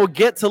Draymond will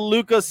get to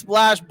Luka.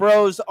 Splash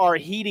Bros are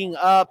heating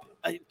up.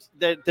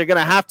 They're going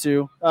to have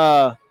to.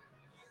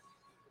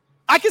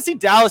 I can see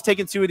Dallas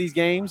taking 2 of these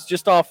games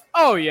just off.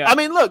 Oh, yeah. I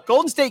mean, look,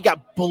 Golden State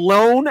got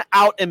blown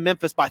out in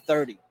Memphis by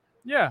 30.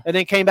 Yeah. And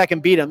then came back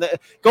and beat them.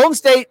 Golden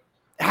State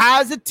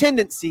has a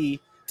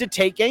tendency to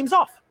take games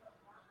off.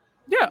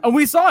 Yeah, and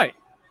we saw it.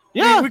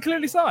 Yeah. We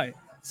clearly saw it.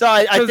 So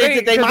I think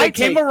that they might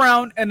came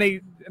around and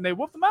they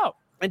whooped them out.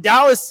 And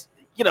Dallas,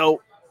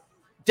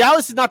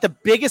 Dallas is not the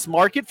biggest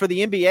market for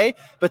the NBA,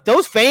 but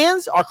those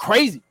fans are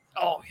crazy.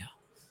 Oh, yeah.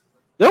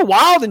 They're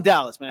wild in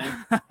Dallas,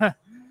 man.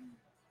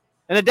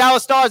 And the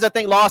Dallas Stars, I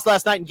think, lost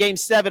last night in Game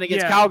 7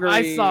 against Calgary.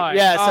 I saw it.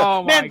 Yeah,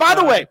 so, man, by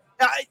the way,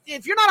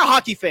 if you're not a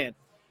hockey fan,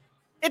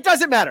 it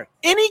doesn't matter.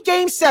 Any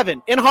Game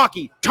 7 in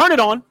hockey, turn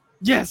it on.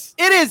 Yes.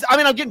 It is. I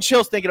mean, I'm getting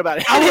chills thinking about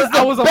it. It is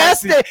the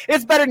best day.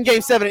 It's better than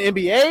Game 7 in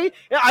NBA.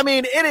 I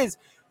mean, it is.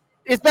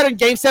 It's better than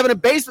Game 7 in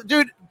baseball.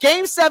 Dude,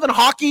 Game 7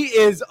 hockey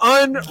is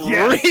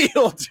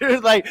unreal,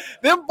 dude. Like,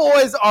 them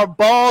boys are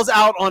balls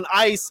out on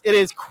ice. It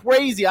is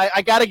crazy.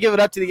 I got to give it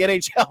up to the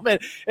NHL, man.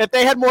 If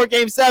they had more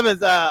Game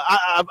 7s,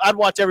 I'd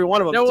watch every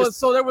one of them. There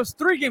was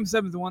 3 Game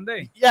 7s in one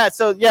day. Yeah,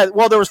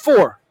 well, there was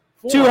 4.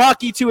 2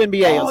 hockey, 2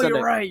 NBA on Sunday.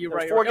 You're right. You're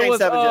right. 4 Game 7s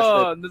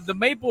yesterday. The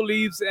Maple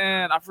Leafs,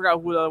 and I forgot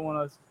who the other one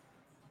was.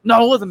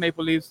 No, it wasn't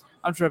Maple Leafs.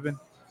 I'm tripping.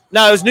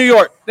 No, it was New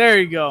York. There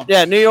you go.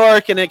 Yeah, New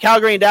York, and then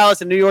Calgary and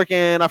Dallas, and New York,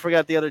 and I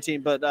forgot the other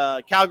team.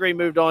 But Calgary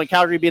moved on.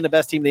 Calgary being the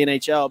best team in the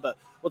NHL. But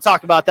we'll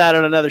talk about that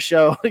on another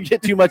show.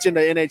 Get too much into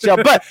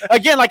NHL. But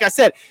again, like I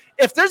said,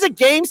 if there's a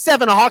Game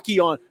 7 hockey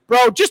on,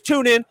 bro, just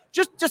tune in.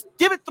 Just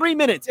give it 3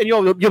 minutes, and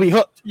you'll be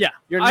hooked. Yeah,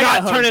 you're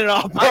not turning it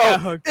off,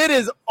 bro. It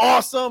is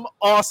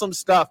awesome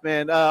stuff,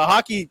 man.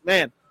 Hockey,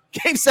 man.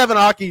 Game 7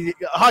 hockey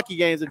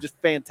games are just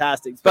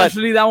fantastic.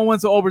 Especially that one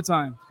went to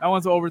overtime.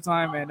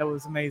 And that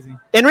was amazing.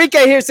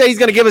 Enrique here says he's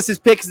going to give us his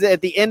picks at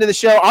the end of the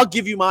show. I'll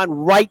give you mine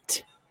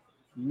right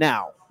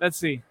now. Let's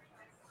see.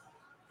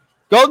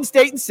 Golden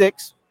State in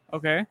 6.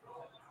 Okay.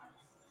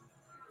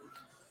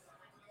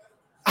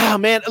 Oh,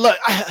 man. Look,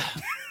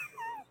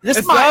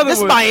 this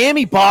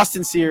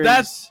Miami-Boston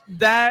series.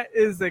 That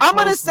is the I'm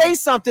going to say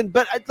something,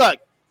 but look,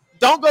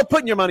 don't go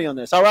putting your money on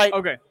this, all right?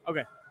 Okay.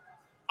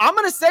 I'm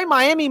going to say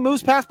Miami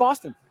moves past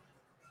Boston.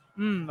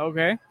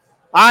 Okay.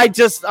 I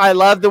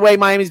love the way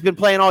Miami's been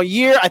playing all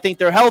year. I think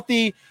they're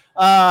healthy.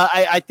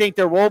 I think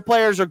their role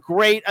players are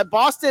great.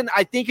 Boston,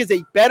 I think, is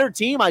a better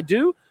team. I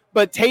do.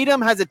 But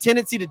Tatum has a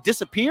tendency to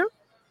disappear.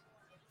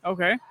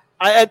 Okay.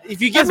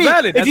 If you give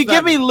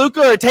me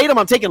Luka or Tatum,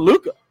 I'm taking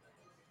Luka.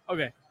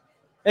 Okay.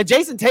 And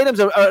Jason Tatum's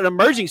an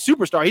emerging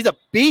superstar. He's a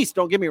beast.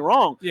 Don't get me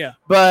wrong. Yeah.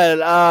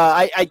 But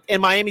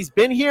and Miami's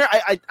been here.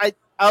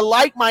 I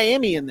like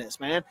Miami in this,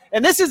 man.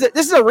 And this is a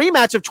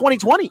rematch of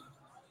 2020.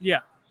 Yeah.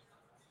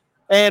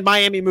 And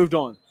Miami moved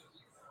on.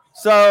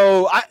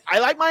 So I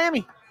like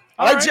Miami.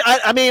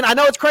 I mean, I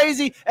know it's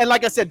crazy. And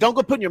like I said, don't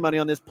go putting your money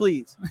on this,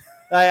 please.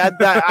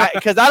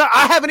 Because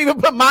I haven't even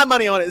put my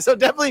money on it. So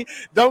definitely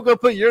don't go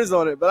put yours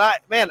on it.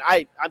 But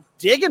I'm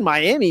digging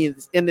Miami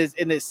in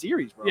this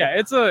series, bro. Yeah,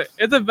 it's a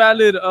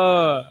valid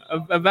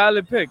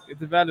pick.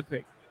 It's a valid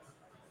pick.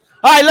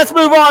 All right, let's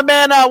move on,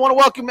 man. I want to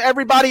welcome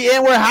everybody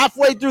in. We're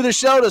halfway through the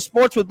show to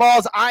Sports with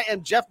Balls. I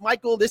am Jeff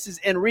Michael. This is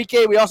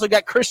Enrique. We also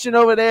got Christian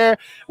over there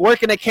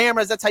working the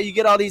cameras. That's how you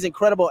get all these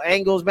incredible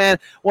angles, man.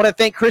 Want to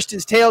thank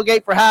Christian's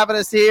Tailgate for having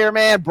us here,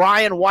 man.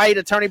 Brian White,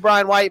 attorney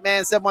Brian White,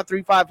 man,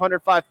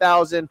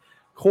 713-500-5000.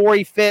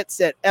 Corey Fitz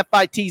at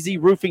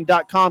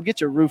fitzroofing.com. Get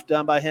your roof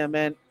done by him,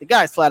 man. The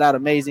guy's flat out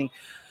amazing.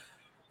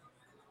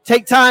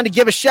 Take time to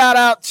give a shout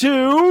out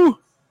to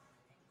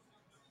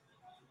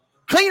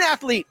Clean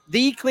Athlete,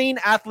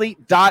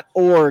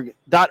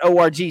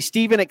 thecleanathlete.org.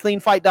 Steven at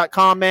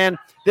cleanfight.com, man.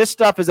 This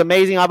stuff is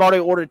amazing. I've already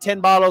ordered 10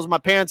 bottles. My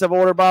parents have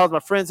ordered bottles. My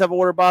friends have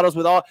ordered bottles.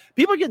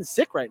 People are getting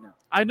sick right now.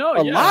 I know.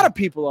 A lot of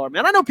people are,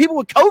 man. I know people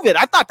with COVID.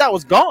 I thought that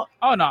was gone.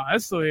 Oh, no.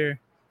 It's still here.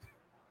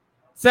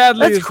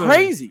 Sadly. That's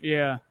crazy.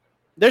 Yeah.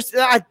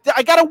 I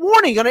got a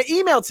warning on an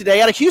email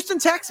today out of Houston,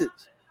 Texas.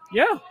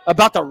 Yeah.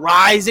 About the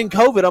rise in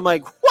COVID. I'm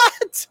like,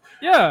 what?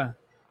 Yeah.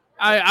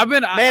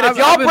 If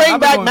y'all bring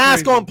back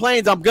masks on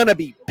planes, I'm going to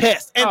be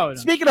pissed. And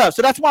speaking of,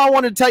 so that's why I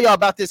wanted to tell y'all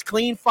about this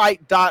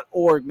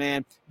cleanfight.org,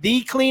 man.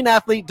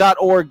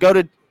 Thecleanathlete.org. Go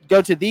to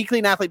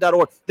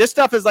thecleanathlete.org. This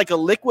stuff is like a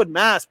liquid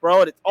mask,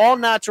 bro. It's all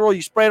natural.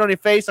 You spray it on your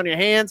face, on your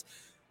hands.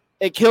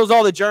 It kills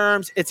all the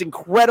germs. It's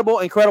incredible,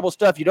 incredible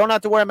stuff. You don't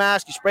have to wear a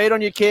mask. You spray it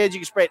on your kids. You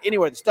can spray it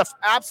anywhere. The stuff's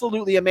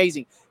absolutely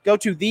amazing. Go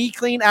to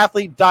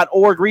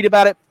thecleanathlete.org. Read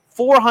about it.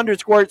 400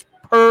 squirts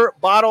per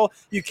bottle.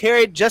 You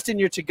carry it just in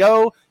your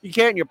to-go. You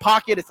carry it in your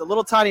pocket. It's a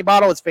little tiny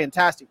bottle. It's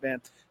fantastic, man.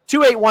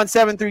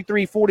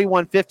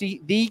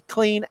 281-733-4150,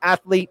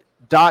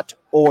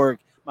 thecleanathlete.org.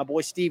 My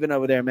boy Steven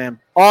over there, man.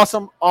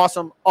 Awesome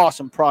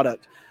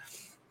product.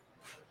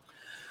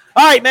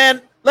 All right,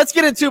 man. Let's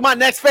get into my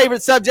next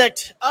favorite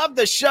subject of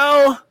the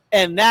show,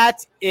 and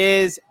that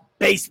is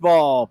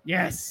baseball.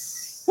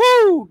 Yes.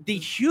 Woo! The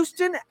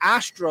Houston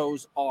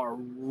Astros are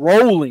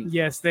rolling.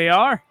 Yes, they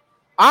are.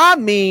 I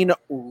mean,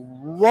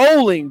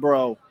 rolling,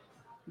 bro.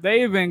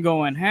 They've been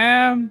going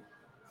ham.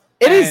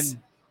 It's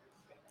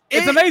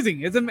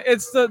amazing.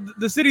 It's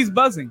the city's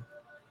buzzing.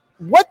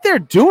 What they're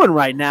doing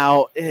right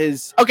now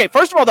is okay.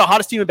 First of all, the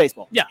hottest team in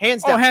baseball. Yeah,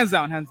 hands down. Hands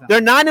down. They're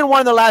 9-1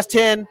 in the last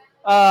 10.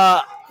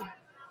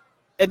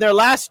 In their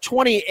last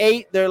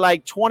 28, they're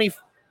like 20,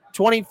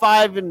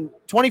 25 and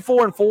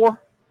 24-4.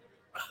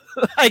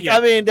 I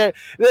mean, they're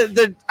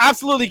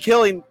absolutely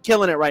killing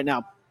it right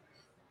now.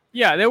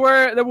 Yeah, they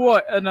were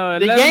what?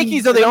 The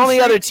Yankees are the only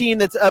other team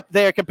that's up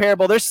there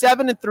comparable. They're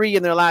 7-3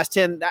 in their last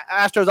 10. The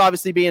Astros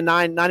obviously being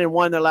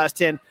 9-1 in their last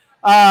 10.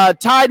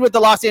 Tied with the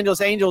Los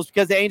Angeles Angels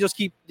because the Angels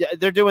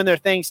they're doing their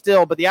thing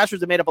still, but the Astros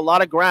have made up a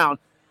lot of ground.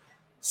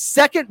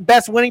 Second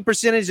best winning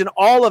percentage in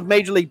all of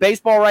Major League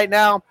Baseball right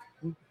now.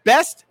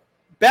 Best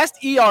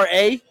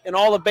ERA in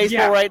all of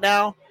baseball right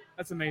now.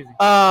 That's amazing.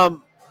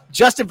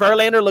 Justin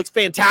Verlander looks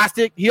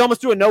fantastic. He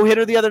almost threw a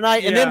no-hitter the other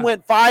night, and then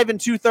went 5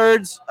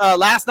 2/3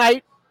 last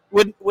night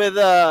with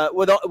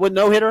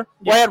no-hitter.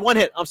 Yeah. Well, I had one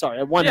hit. I'm sorry, I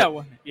had one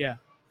hit. Yeah.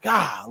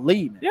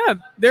 Golly, man. Yeah,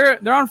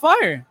 they're on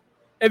fire.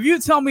 If you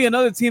tell me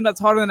another team that's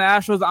harder than the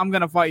Astros, I'm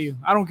gonna fight you.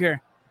 I don't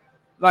care.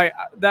 Like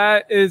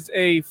that is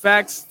a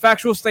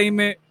factual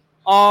statement.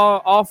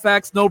 All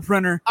facts, no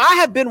printer. I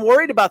have been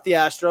worried about the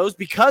Astros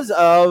because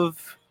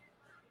of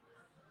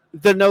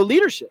the no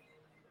leadership.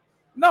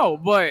 No,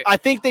 but I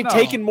think they've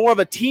taken more of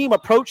a team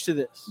approach to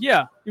this.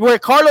 Yeah. Where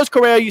Carlos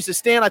Correa used to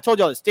stand, I told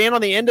y'all, stand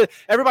on the end of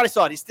 – everybody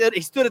saw it.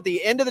 He stood at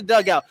the end of the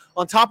dugout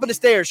on top of the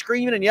stairs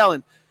screaming and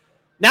yelling.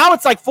 Now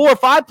it's like 4 or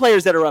 5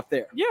 players that are up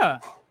there. Yeah.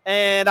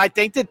 And I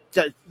think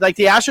that like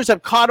the Astros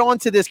have caught on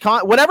to this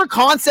whatever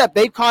concept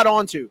they've caught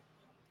on to.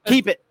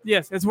 Keep it.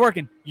 Yes, it's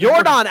working.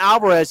 Yordan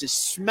Alvarez is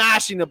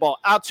smashing the ball.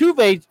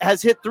 Altuve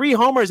has hit 3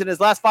 homers in his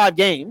last 5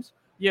 games.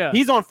 Yeah.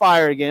 He's on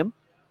fire again.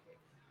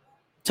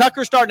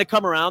 Tucker's starting to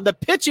come around. The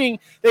pitching,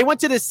 they went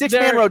to this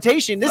 6-man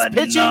rotation. This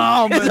pitching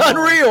is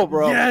unreal,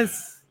 bro.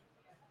 Yes.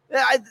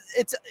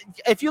 It's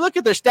if you look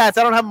at their stats,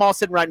 I don't have them all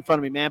sitting right in front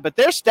of me, man, but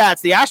their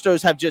stats, the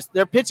Astros have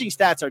their pitching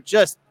stats are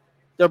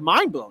they're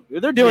mind-blowing.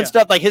 They're doing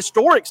stuff like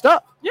historic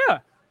stuff. Yeah.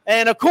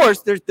 And, of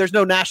course, there's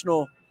no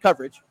national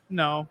coverage.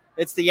 No.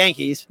 It's the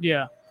Yankees.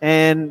 Yeah.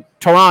 And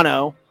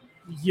Toronto.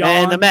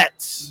 And the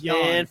Mets.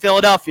 And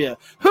Philadelphia.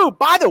 Who,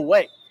 by the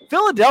way,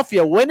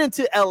 Philadelphia went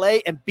into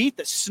L.A. and beat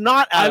the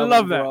snot out of them, I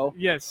love that. Bro.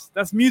 Yes.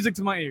 That's music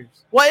to my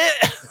ears. Well,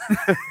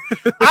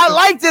 I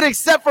liked it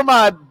except for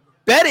my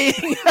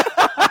betting.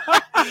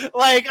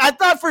 Like, I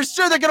thought for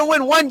sure they're going to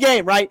win one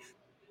game, right?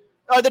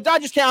 The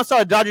Dodgers can't. I'm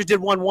sorry, the Dodgers did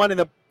 1-1,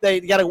 and they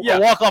got a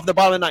walk off the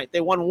bottom of the ninth.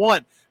 They won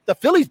 1. The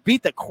Phillies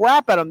beat the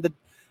crap out of them.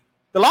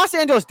 The Los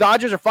Angeles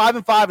Dodgers are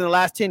 5-5 in the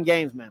last 10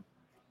 games, man.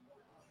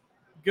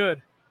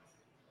 Good.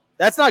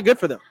 That's not good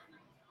for them.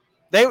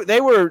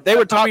 They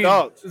were top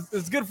dogs.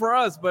 It's good for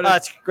us, but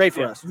it's great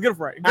for us. It's good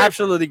for us.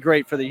 Absolutely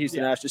great for the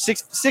Houston Astros.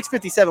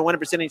 657 winning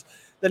percentage.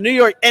 The New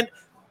York, and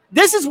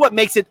this is what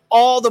makes it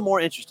all the more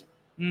interesting.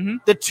 Mm-hmm.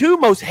 The 2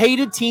 most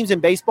hated teams in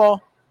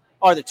baseball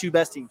are the 2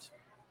 best teams.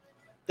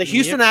 The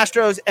Houston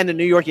Astros and the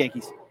New York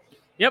Yankees.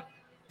 Yep.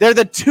 They're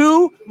the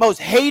 2 most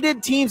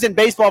hated teams in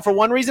baseball for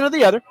one reason or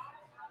the other,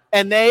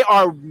 and they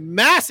are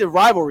massive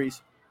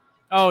rivalries.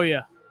 Oh,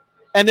 yeah.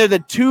 And they're the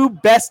 2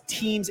 best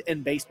teams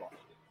in baseball.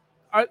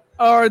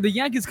 Are the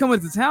Yankees coming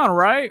to town,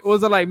 right?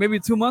 Was it like maybe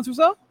 2 months or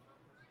so?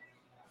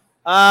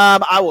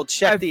 I will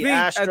check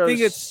Astros I think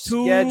it's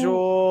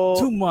schedule.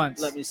 2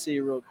 months. Let me see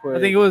real quick. I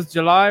think it was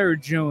July or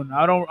June.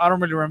 I don't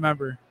really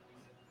remember.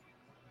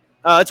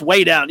 It's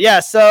way down. Yeah,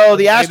 so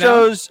the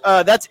Astros,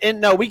 that's in.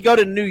 No, we go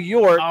to New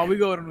York. Oh, we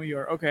go to New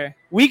York. Okay.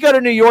 We go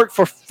to New York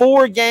for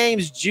 4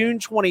 games, June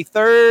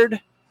 23rd,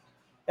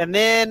 and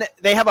then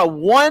they have a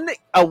one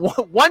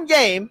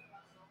game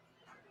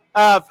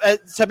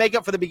to make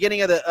up for the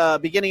beginning of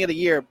the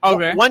year.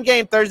 Okay. 1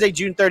 game Thursday,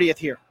 June 30th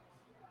here.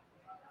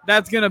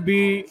 That's gonna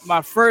be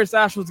my first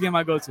Astros game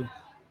I go to.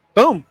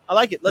 Boom! I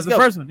like it. Let's go.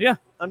 The first one. Yeah.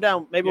 I'm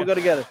down. Maybe we'll go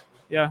together.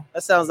 Yeah.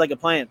 That sounds like a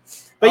plan.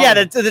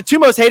 But the 2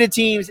 most hated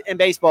teams in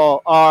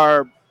baseball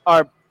are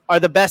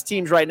the best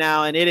teams right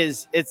now, and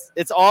it's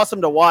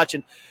awesome to watch.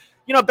 And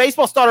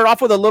baseball started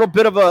off with a little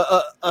bit of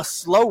a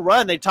slow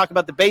run. They talk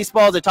about the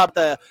baseballs, they talk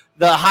about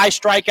the high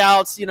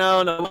strikeouts,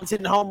 and the ones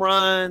hitting home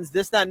runs,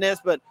 this, that, and this.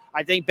 But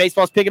I think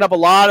baseball's picking up a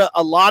lot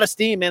of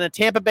steam, man. The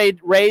Tampa Bay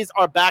Rays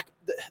are back.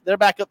 They're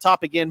back up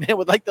top again, man,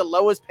 with like the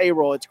lowest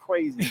payroll. It's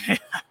crazy.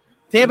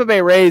 Tampa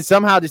Bay Rays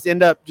somehow just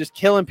end up just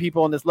killing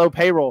people on this low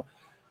payroll.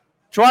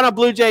 Toronto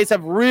Blue Jays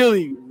have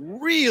really,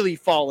 really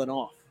fallen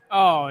off.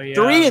 Oh, yeah.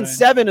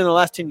 3-7 in the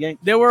last 10 games.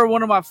 They were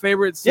one of my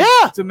favorites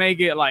to make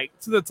it like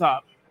to the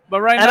top. But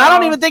right now, I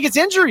don't even think it's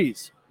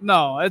injuries.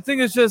 No, I think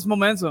it's just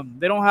momentum.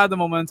 They don't have the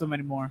momentum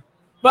anymore.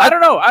 But I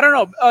don't know.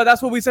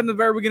 That's what we said in the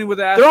very beginning with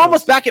the Astros. They're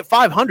almost back at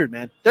 500,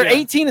 man. They're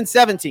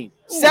 18-17, Ooh.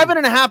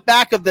 7.5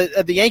 back of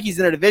the Yankees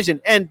in their division,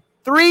 and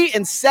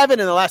 3-7 in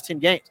the last 10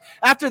 games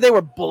after they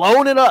were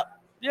blowing it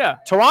up. Yeah,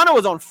 Toronto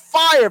was on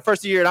fire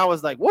first year, and I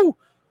was like, "Whoa,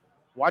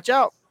 watch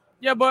out!"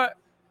 Yeah, but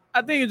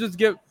I think you just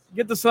get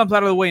the slumps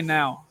out of the way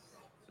now.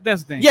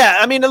 That's the thing. Yeah,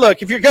 I mean,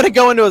 look, if you're going to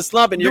go into a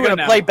slump and you're going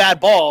to now. play bad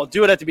ball,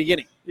 do it at the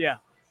beginning. Yeah.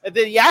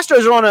 The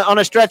Astros are on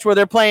a stretch where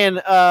they're playing,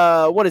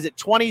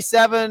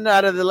 27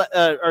 out of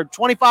the or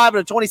 25 out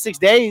of 26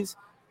 days,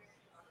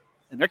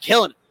 and they're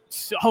killing it.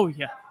 Oh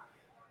yeah,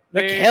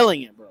 They're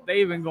killing it, bro.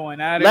 They've been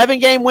going at it.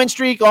 11-game win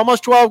streak,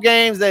 almost 12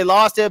 games. They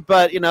lost it,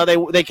 but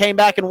they came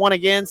back and won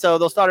again, so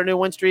they'll start a new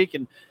win streak,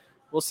 and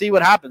we'll see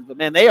what happens. But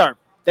man, they are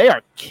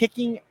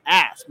kicking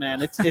ass,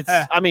 man. It's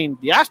I mean,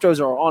 the Astros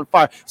are on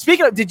fire.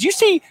 Speaking of, did you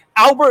see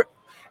Albert?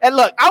 And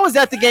look, I was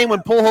at the game when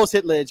Pujols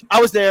hit Lidge. I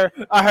was there.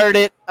 I heard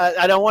it.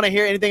 I don't want to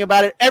hear anything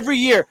about it. Every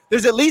year,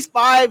 there's at least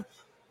 5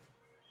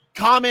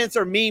 comments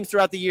or memes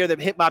throughout the year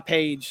that hit my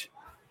page.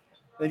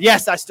 And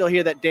yes, I still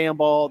hear that damn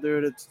ball,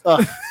 dude. It's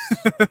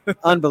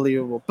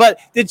unbelievable. But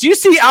did you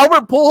see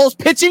Albert Pujols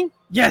pitching?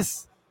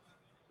 Yes.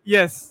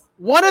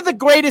 One of the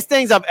greatest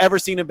things I've ever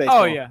seen in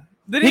baseball. Oh yeah.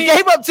 He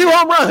gave up 2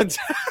 home runs,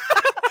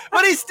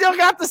 but he still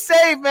got the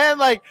save, man.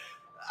 Like,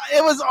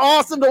 it was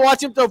awesome to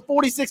watch him throw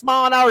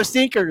 46-mile-an-hour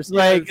sinkers.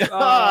 Yes.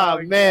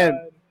 Like,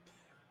 man.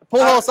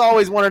 Pujols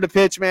always wanted to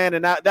pitch, man,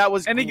 and that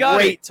was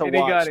great to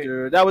watch,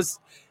 dude. That was,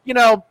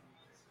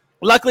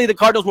 luckily the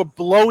Cardinals were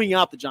blowing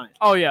out the Giants.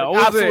 Oh, yeah.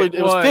 Like, absolutely.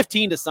 It was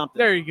 15 to something.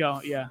 There you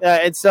go, yeah.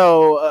 And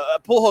so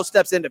Pujols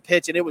steps in to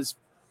pitch, and it was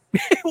great.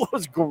 It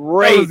was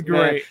great.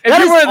 If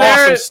you were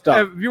there, awesome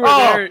stuff. If you were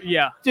there,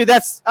 yeah. Dude,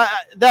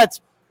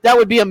 that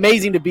would be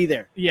amazing to be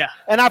there. Yeah.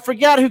 And I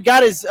forgot who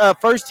got his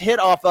first hit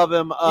off of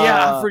him.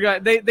 I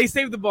forgot. They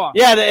saved the ball.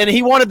 Yeah, and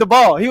he wanted the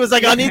ball. He was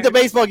like, I need the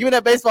baseball. Give me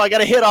that baseball. I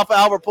got a hit off of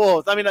Albert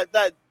Pujols. I mean,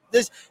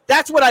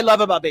 that's what I love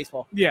about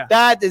baseball. Yeah.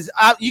 That is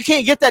you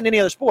can't get that in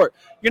any other sport.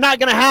 You're not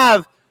going to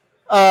have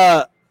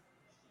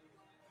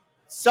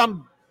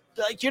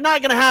you're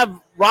not going to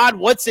have Rod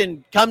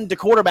Woodson come to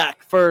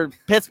quarterback for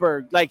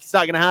Pittsburgh. Like, it's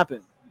not going to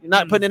happen. You're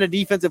not putting in a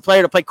defensive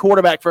player to play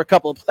quarterback for a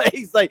couple of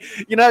plays. Like,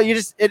 you're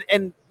just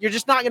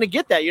not going to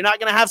get that. You're not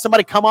going to have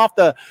somebody come out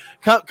of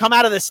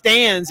the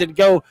stands and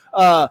go,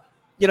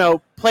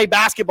 play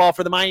basketball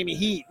for the Miami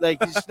Heat. Like,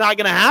 it's just not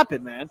going to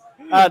happen, man.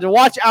 To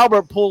watch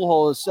Albert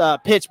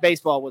Pujols pitch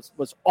baseball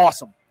was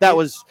awesome. That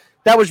was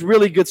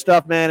really good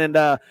stuff, man.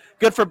 And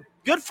good for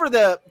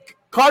the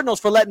Cardinals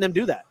for letting them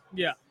do that.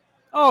 Yeah.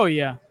 Oh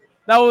yeah,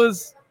 that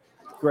was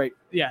great.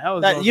 Yeah, that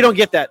was awesome. You don't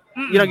get that.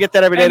 You don't get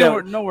that every day.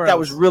 Nowhere that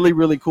was really,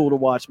 really cool to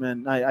watch,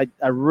 man. I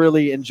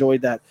really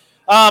enjoyed that.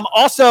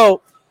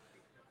 Also,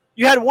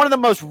 you had one of the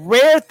most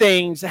rare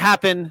things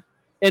happen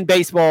in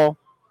baseball.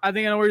 I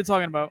think I know what you're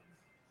talking about.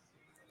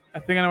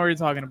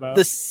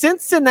 The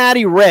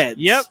Cincinnati Reds.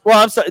 Yep. Well,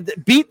 I'm sorry.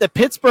 Beat the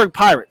Pittsburgh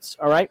Pirates.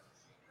 All right.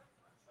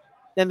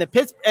 And the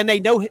Pirates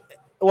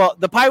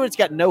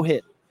got no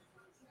hit.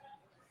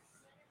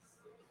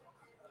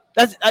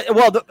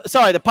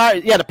 The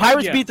Pirates. Yeah, the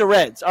Pirates beat the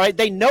Reds. All right,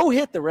 they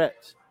no-hit the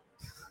Reds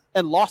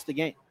and lost the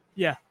game.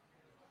 Yeah,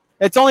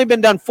 it's only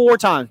been done 4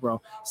 times,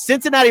 bro.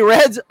 Cincinnati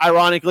Reds,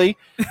 ironically,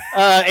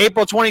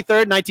 April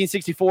 23rd,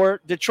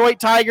 1964. Detroit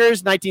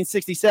Tigers,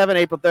 1967,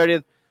 April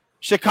 30th.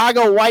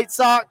 Chicago White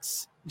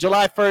Sox,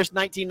 July 1st,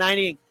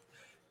 1990.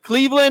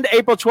 Cleveland,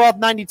 April 12th,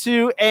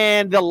 92,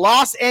 and the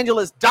Los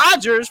Angeles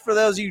Dodgers. For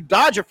those of you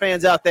Dodger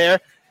fans out there,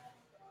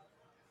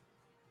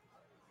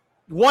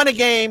 won a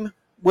game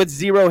with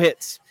 0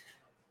 hits.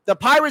 The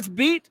Pirates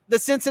beat the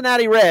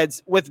Cincinnati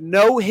Reds with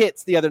no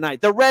hits the other night.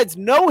 The Reds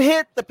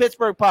no-hit the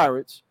Pittsburgh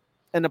Pirates,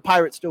 and the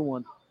Pirates still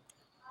won.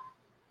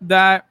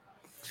 That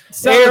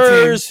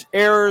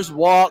errors,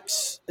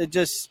 walks. It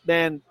just,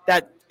 man,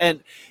 this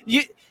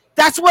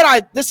is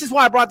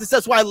why I brought this up.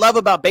 That's what I love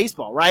about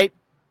baseball, right?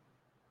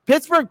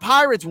 Pittsburgh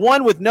Pirates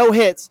won with no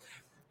hits,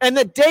 and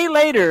the day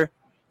later,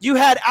 you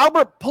had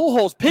Albert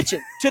Pujols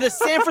pitching to the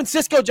San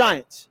Francisco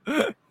Giants.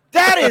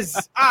 That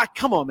is,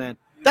 come on, man.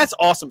 That's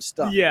awesome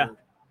stuff. Yeah. Dude.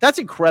 That's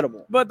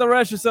incredible. But the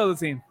Reds should sell the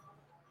team.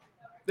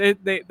 They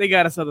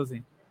got to sell the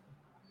team.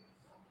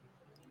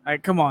 All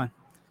right, come on.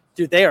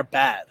 Dude, they are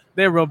bad.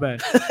 They're real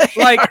bad.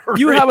 Like,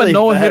 you have a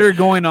no-hitter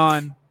going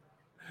on,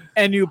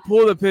 and you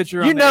pull the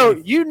pitcher you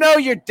know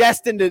you're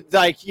destined to,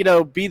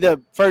 be the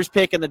first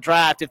pick in the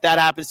draft if that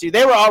happens to you.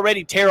 They were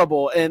already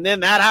terrible, and then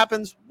that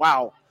happens.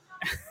 Wow.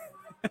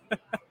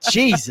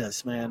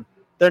 Jesus, man.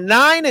 They're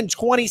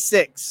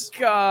 9-26.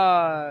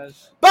 Gosh.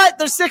 But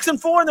they're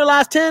 6-4 in their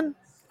last 10.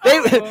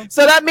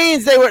 So that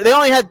means they're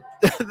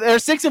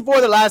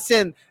 6-4 the last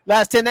 10.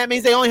 That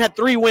means they only had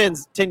 3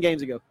 wins 10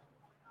 games ago.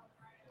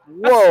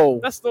 Whoa.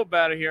 That's still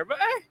bad to hear. But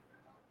hey,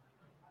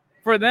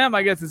 for them,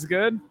 I guess it's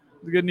good.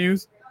 It's good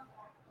news.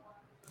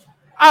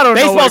 I don't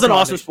know. Baseball's an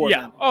awesome sport.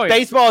 Yeah. Man. Oh, yeah.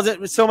 Baseball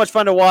is so much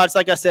fun to watch.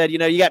 Like I said,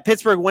 you got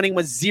Pittsburgh winning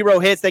with 0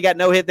 hits. They got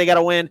no hit. They got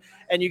to win.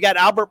 And you got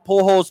Albert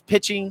Pujols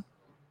pitching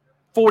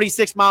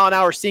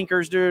 46-mile-an-hour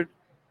sinkers, dude.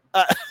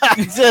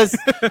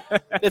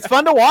 It's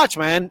fun to watch,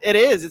 man. It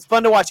is. It's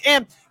fun to watch.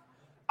 And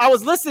I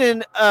was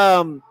listening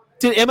to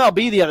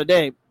MLB the other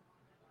day,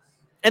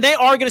 and they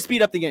are going to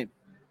speed up the game.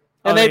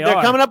 And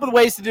they're coming up with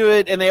ways to do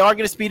it, and they are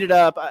going to speed it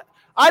up.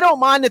 I don't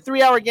mind the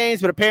 3-hour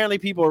games, but apparently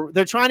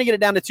they're trying to get it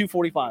down to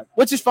 2:45,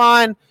 which is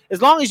fine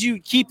as long as you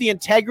keep the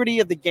integrity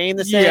of the game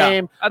the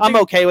same. I'm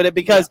okay with it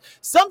because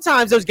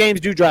sometimes those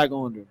games do drag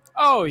on.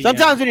 Oh, yeah.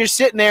 Sometimes when you're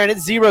sitting there and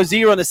it's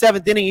 0-0 in the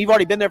 7th inning, you've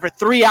already been there for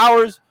 3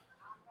 hours.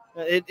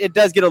 It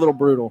does get a little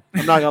brutal.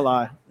 I'm not gonna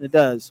lie, it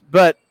does.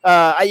 But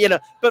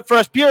but for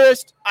us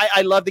purists,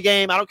 I love the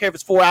game. I don't care if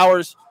it's 4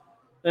 hours,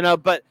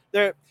 But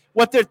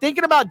what they're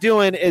thinking about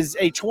doing is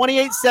a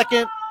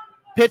 28-second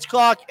pitch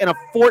clock and a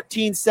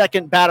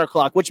 14-second batter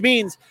clock, which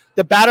means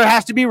the batter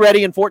has to be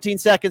ready in 14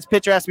 seconds,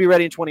 pitcher has to be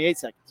ready in 28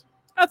 seconds.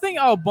 I think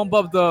I'll bump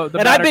up the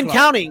and I've been clock.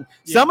 counting.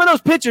 Yeah. Some of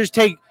those pitchers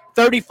take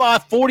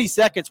 35, 40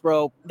 seconds,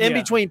 bro, in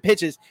between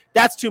pitches.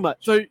 That's too much.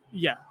 So,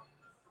 yeah.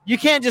 You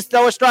can't just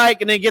throw a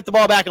strike and then get the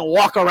ball back and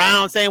walk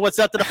around saying what's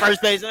up to the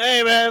first base.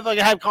 Hey, man, if I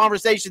can have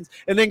conversations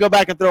and then go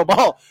back and throw a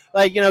ball.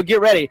 Get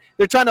ready.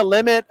 They're trying to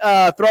limit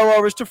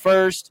throwovers to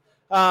first,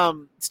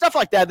 stuff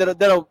like that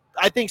that'll,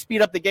 I think,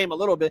 speed up the game a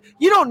little bit.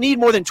 You don't need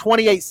more than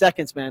 28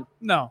 seconds, man.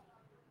 No,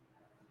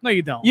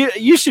 you don't.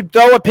 You should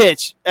throw a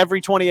pitch every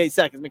 28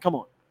 seconds. I mean, come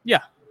on. Yeah.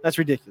 That's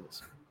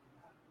ridiculous.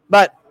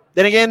 But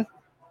then again,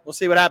 we'll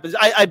see what happens.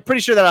 I'm pretty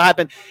sure that'll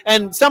happen.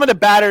 And some of the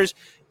batters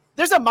 –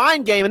 there's a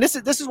mind game, and this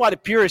is why the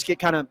purists get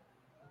kind of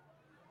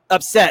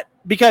upset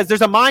because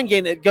there's a mind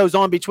game that goes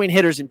on between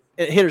hitters and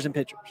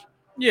pitchers.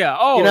 Yeah.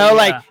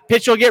 Oh,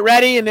 pitcher will get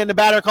ready, and then the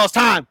batter calls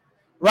time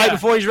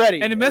before he's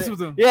ready, and it messes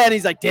with him. Yeah, and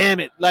he's like, "Damn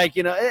it!"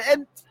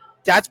 And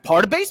that's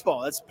part of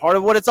baseball. That's part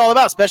of what it's all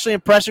about, especially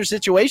in pressure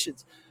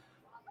situations.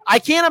 I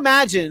can't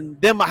imagine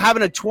them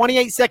having a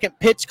 28-second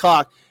pitch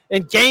clock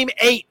in Game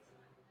 8.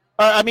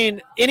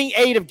 Inning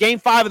 8 of Game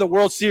 5 of the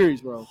World Series,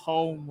 bro.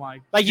 Oh,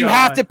 my God. You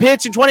have to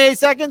pitch in 28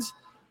 seconds?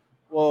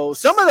 Well,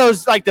 some of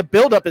those, the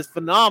buildup is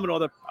phenomenal.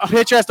 The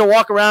pitcher has to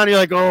walk around, and you're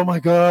like, oh, my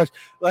gosh.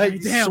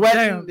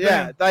 Sweating.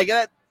 Damn.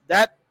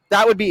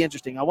 That would be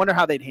interesting. I wonder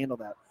how they'd handle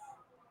that.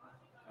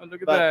 Oh,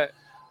 look at that.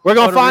 We're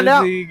going to find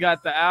out.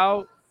 Got the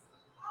out.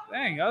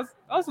 Dang, that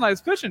was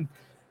nice pitching.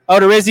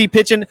 Odorizzi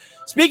pitching.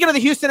 Speaking of the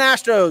Houston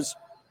Astros,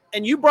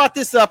 and you brought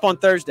this up on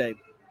Thursday,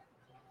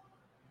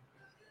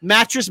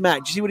 Mattress Mac.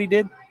 Did you see what he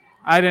did?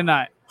 I did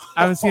not.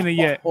 I haven't seen it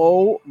yet.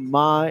 Oh,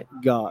 my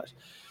gosh.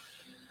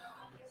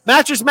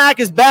 Mattress Mac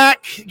is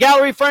back.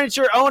 Gallery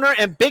furniture owner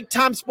and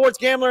big-time sports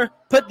gambler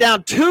put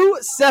down 2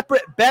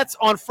 separate bets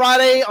on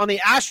Friday on the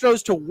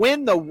Astros to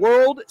win the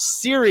World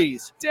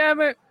Series.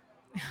 Damn it.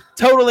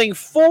 Totaling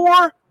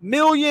 $4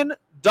 million.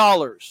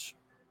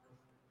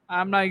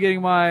 I'm not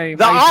getting my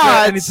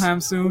odds anytime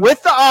soon.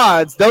 With the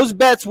odds, those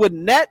bets would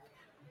net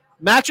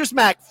Mattress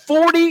Mac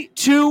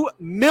 $42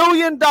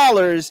 million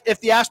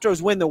if the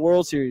Astros win the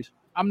World Series.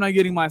 I'm not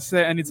getting my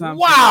set anytime soon.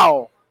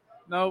 Wow.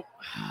 Nope.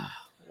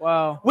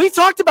 Wow. We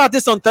talked about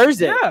this on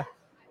Thursday. Yeah.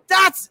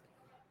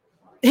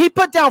 He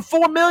put down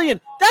 $4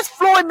 million. That's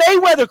Floyd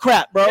Mayweather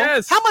crap, bro.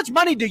 Yes. How much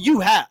money do you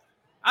have?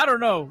 I don't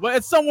know, but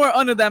it's somewhere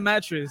under that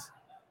mattress.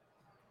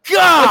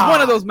 God. It's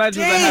one of those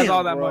mattresses that has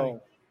all that money.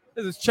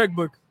 This is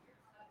checkbook.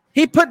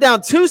 He put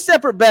down 2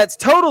 separate bets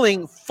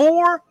totaling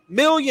 $4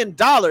 million.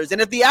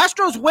 And if the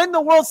Astros win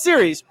the World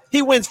Series,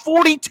 he wins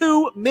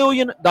 $42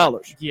 million.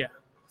 Yeah.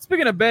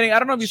 Speaking of betting, I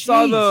don't know if you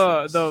saw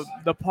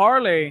the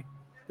parlay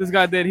this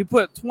guy did. He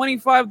put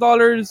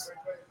 $25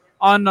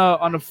 on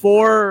a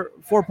four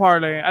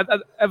parlay.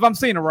 If I'm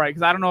saying it right,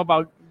 because I don't know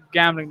about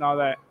gambling and all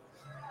that.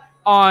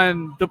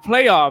 On the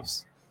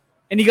playoffs,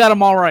 and he got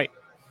them all right.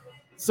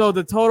 So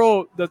the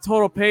total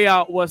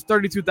payout was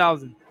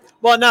 $32,000.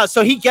 Well, no,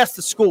 so he guessed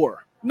the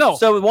score. No.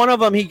 So one of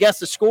them, he guessed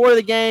the score of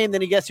the game,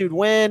 then he guessed who'd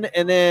win,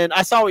 and then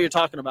I saw what you're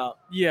talking about.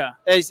 Yeah.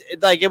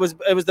 It was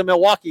the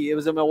Milwaukee. It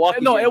was a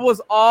Milwaukee. No, game. It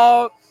was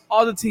all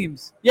the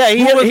teams. Yeah,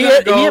 he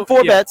hit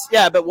 4 bets.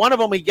 Yeah, but one of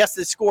them he guessed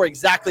the score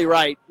exactly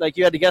right.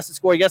 You had to guess the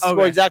score. He guessed the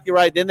score exactly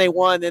right. Then they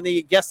won. Then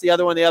he guessed the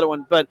other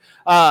one. But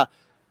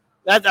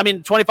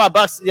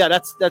 $25. Yeah,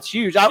 that's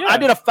huge. I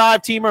did a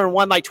 5-teamer and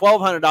won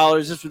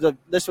 $1,200.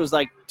 This was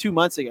 2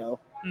 months ago,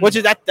 which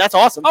is that's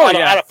awesome. Out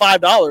of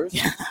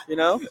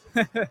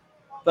 $5.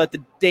 But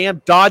the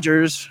damn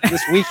Dodgers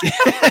this weekend.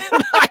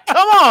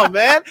 Come on,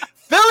 man.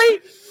 Philly,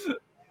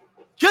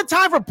 good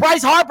time for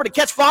Bryce Harper to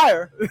catch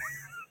fire.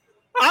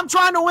 I'm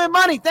trying to win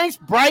money. Thanks,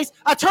 Bryce.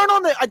 I turn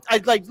on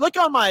I look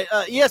on my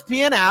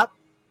ESPN app,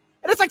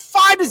 and it's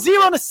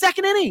 5-0 in the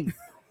second inning.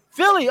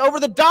 Philly over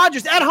the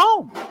Dodgers at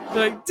home.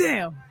 You're like,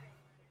 damn.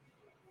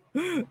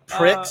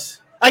 Pricks.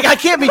 I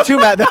can't be too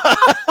mad, though.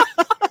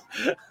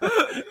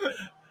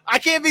 I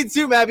can't be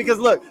too mad because,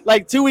 look,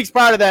 2 weeks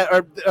prior to that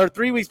or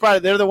 3 weeks prior,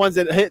 they're the ones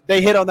that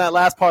hit on that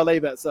last parlay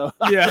bet. So,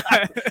 yeah.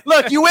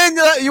 Look, you win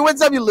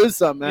some, you lose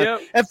some, man.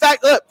 Yep. In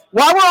fact, look,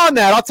 while we're on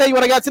that, I'll tell you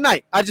what I got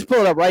tonight. I just pulled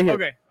it up right here.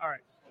 Okay, all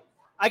right.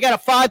 I got a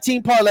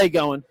 5-team parlay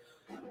going.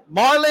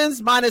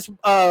 Marlins minus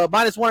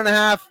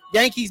 1.5,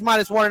 Yankees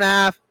minus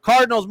 1.5,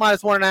 Cardinals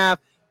minus 1.5,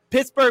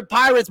 Pittsburgh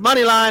Pirates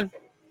money line,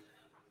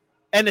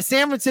 and the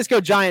San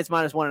Francisco Giants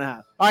minus 1.5.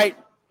 All right.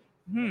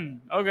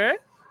 Okay.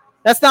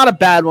 That's not a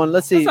bad one.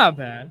 Let's see. That's not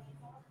bad.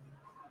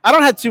 I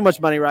don't have too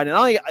much money right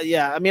now.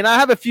 I mean, I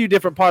have a few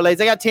different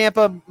parlays. I got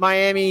Tampa,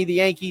 Miami, the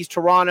Yankees,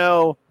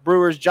 Toronto,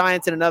 Brewers,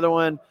 Giants, and another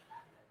one.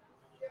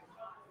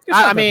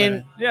 I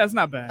mean, yeah, it's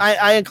not bad.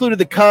 I included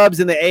the Cubs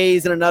and the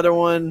A's in another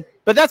one,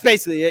 but that's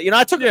basically it. You know,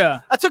 I took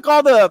the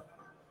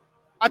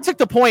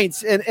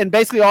points in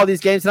basically all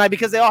these games tonight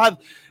because they all have.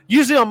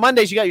 Usually on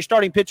Mondays you got your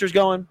starting pitchers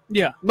going.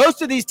 Yeah,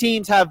 most of these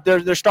teams have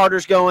their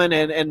starters going,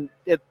 and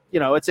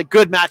it's a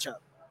good matchup.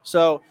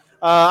 So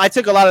I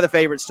took a lot of the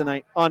favorites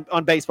tonight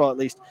on baseball at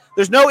least.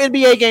 There's no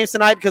NBA games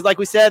tonight because, like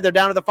we said, they're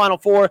down to the Final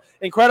Four.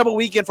 Incredible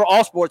weekend for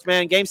all sports,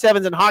 man. Game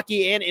 7s in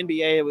hockey and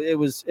NBA. It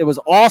was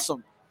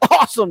awesome.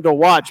 Awesome to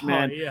watch,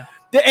 man. Oh, yeah.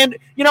 And,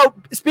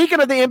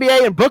 speaking of the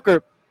NBA and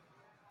Booker,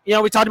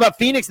 we talked about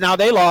Phoenix now.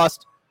 They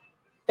lost.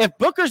 If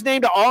Booker's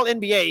named to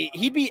All-NBA,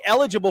 he'd be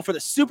eligible for the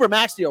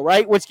Supermax deal,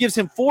 right? Which gives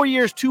him 4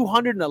 years,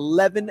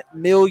 $211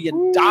 million.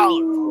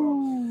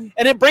 Ooh.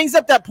 And it brings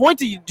up that point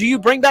to you. Do you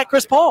bring back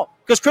Chris Paul?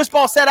 Because Chris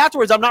Paul said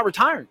afterwards, I'm not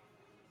retiring.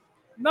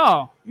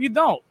 No, you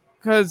don't.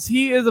 Because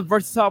he is a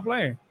versatile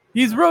player.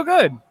 He's real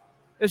good.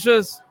 It's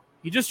just,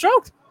 he just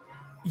choked.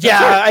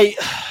 Yeah,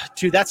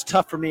 dude, that's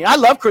tough for me. I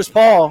love Chris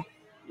Paul.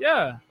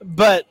 Yeah.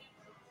 But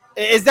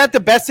is that the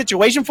best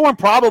situation for him?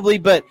 Probably.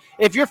 But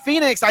if you're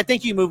Phoenix, I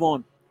think you move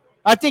on.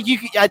 I think you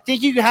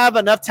have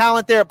enough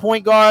talent there at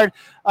point guard.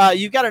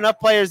 You've got enough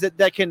players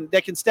that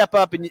can step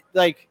up and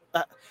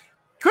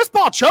Chris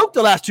Paul choked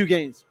the last 2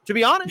 games. To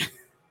be honest,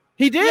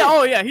 he did. Yeah,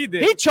 oh yeah, he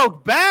did. He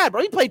choked bad,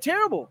 bro. He played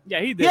terrible. Yeah,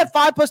 he did. He had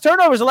 5+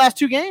 turnovers the last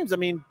 2 games. I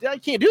mean, you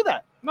can't do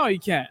that. No, you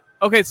can't.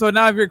 Okay, so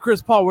now if you're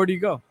Chris Paul, where do you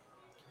go?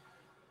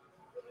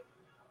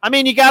 I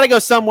mean, you got to go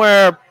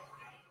somewhere.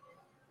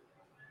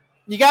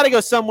 You got to go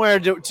somewhere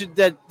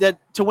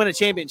to win a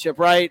championship,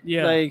 right?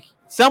 Yeah, like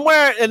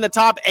somewhere in the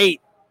top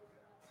 8.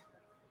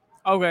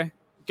 Okay.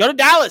 Go to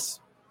Dallas.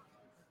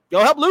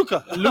 Go help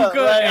Luka. And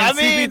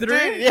CP3?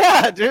 Dude,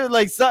 yeah, dude.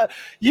 Like, so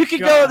you could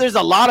go. There's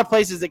a lot of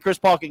places that Chris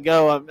Paul can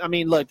go. I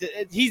mean, look,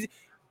 he's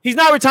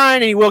not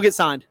retiring and he will get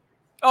signed.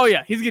 Oh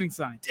yeah, he's getting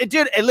signed.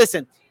 Dude, and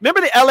listen,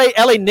 remember the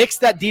LA Knicks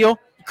that deal?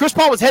 Chris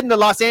Paul was heading to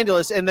Los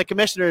Angeles, and the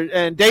commissioner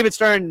and David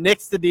Stern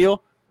nixed the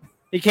deal.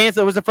 He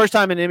canceled. It was the first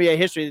time in NBA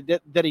history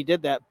that he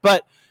did that.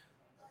 But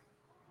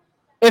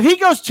if he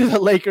goes to the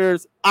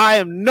Lakers, I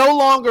am no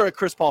longer a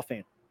Chris Paul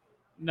fan.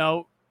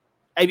 No.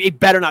 He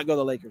better not go to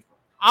the Lakers.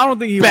 I don't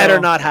think he better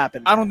will. not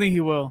happen. I don't think he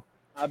will.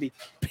 I'll be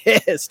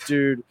pissed,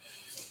 dude.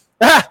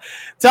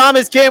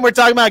 Thomas Kim, we're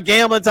talking about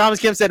gambling. Thomas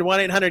Kim said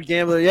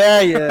 1-800-GAMBLER.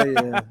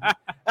 Yeah.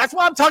 That's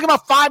why I'm talking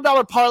about $5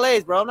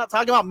 parlays, bro. I'm not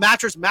talking about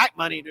Mattress Mac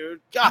money, dude.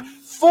 God,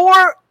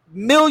 $4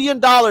 million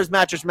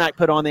Mattress Mac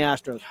put on the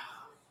Astros.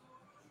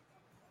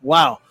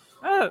 Wow.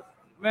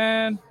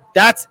 Man.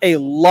 That's a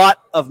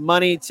lot of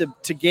money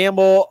to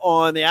gamble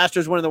on the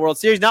Astros winning the World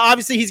Series. Now,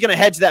 obviously, he's going to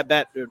hedge that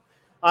bet, dude.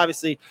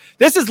 Obviously.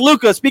 This is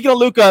Luka. Speaking of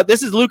Luka,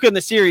 this is Luka in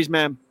the series,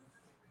 man.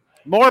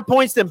 More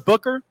points than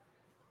Booker.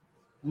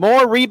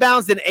 More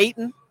rebounds than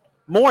Ayton,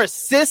 more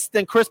assists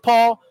than Chris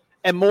Paul,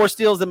 and more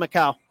steals than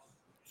Macau.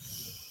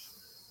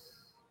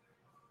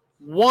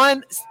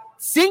 One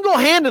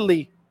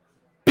single-handedly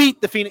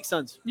beat the Phoenix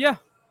Suns. Yeah.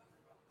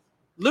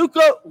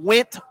 Luka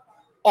went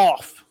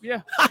off.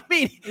 Yeah. I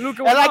mean,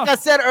 Luka and like I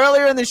said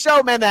earlier in the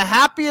show, man, the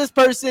happiest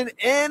person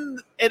in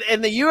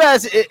the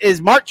U.S.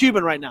 is Mark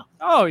Cuban right now.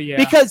 Oh, yeah.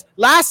 Because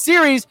last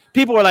series,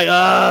 people were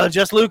like,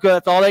 just Luka.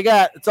 That's all they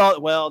got.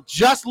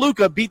 Just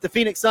Luka beat the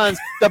Phoenix Suns,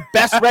 the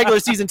best regular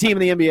season team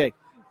in the NBA.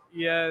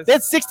 Yes. They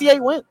had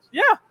 68 wins.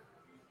 Yeah.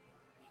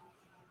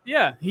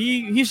 Yeah,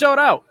 he showed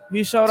out.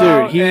 He showed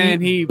out,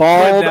 and he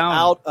balled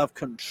out of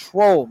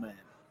control, man.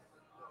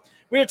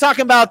 We were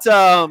talking about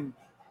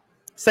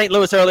St.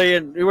 Louis earlier,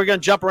 and we're going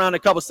to jump around a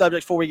couple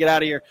subjects before we get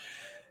out of here.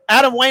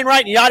 Adam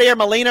Wainwright and Yadier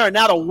Molina are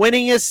now the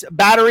winningest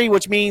battery,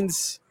 which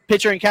means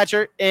pitcher and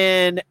catcher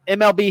in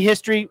MLB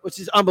history, which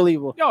is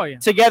unbelievable. Oh, yeah.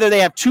 Together, they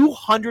have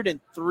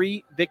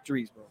 203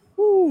 victories, bro.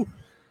 Woo.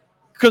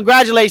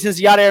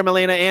 Congratulations, Yadier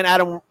Molina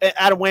and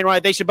Adam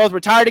Wainwright. They should both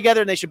retire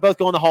together, and they should both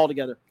go in the hall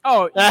together.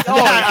 Oh,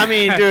 I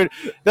mean, dude,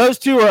 those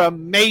two are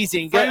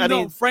amazing.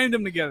 Framed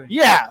them together.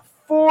 Yeah,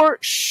 for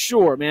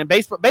sure, man.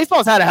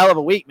 Baseball's had a hell of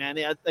a week, man.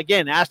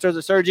 Again, Astros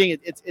are surging.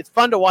 It's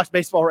fun to watch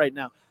baseball right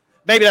now.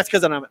 Maybe that's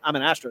because I'm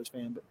an Astros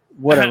fan, but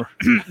whatever.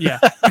 Yeah.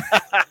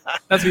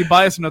 That's me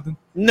biased or nothing.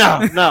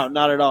 No,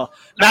 not at all.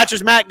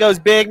 Mattress Mac goes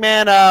big,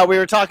 man. We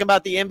were talking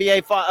about the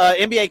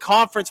NBA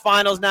conference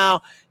finals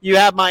now. You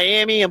have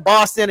Miami and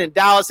Boston and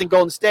Dallas and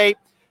Golden State.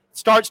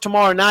 Starts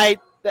tomorrow night.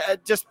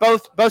 Just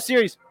both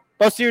series.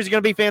 Both series are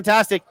going to be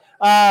fantastic.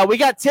 We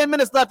got 10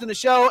 minutes left in the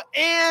show,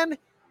 and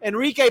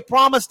Enrique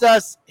promised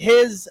us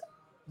his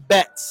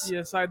bets.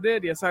 Yes, I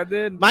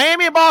did.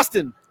 Miami and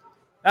Boston.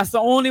 That's the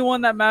only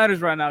one that matters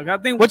right now.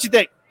 What you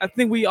think? I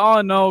think we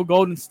all know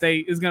Golden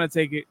State is going to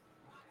take it.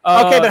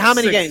 Okay, but how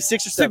many games?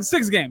 6 or 7?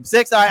 6 games.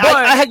 6. I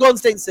had Golden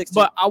State in 6.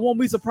 But I won't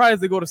be surprised if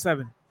they go to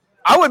 7.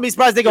 I wouldn't be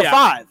surprised if they go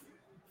 5.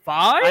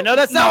 5? I know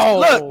that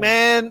sounds. Look,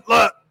 man.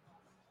 Look.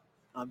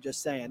 I'm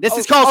just saying. This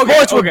is called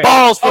sports with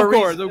balls for a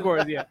reason. Of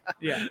course,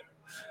 yeah.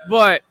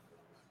 But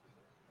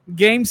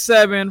Game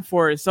 7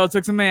 for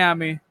Celtics and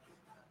Miami,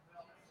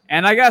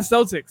 and I got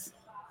Celtics.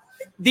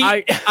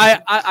 I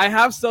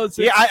have Celtics.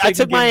 Yeah, I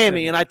took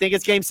Miami, and I think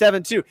it's Game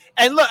 7 too.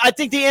 And look, I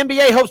think the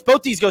NBA hopes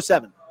both these go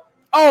 7.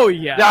 Oh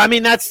yeah. I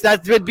mean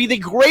that would be the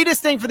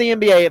greatest thing for the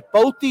NBA if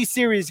both these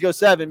series go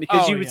 7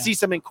 because you would see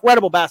some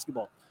incredible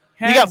basketball.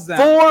 You got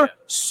 4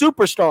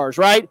 superstars,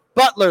 right?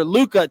 Butler,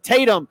 Luka,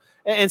 Tatum,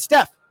 and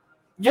Steph.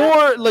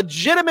 4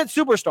 legitimate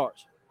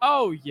superstars.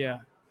 Oh yeah.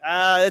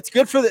 It's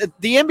good for the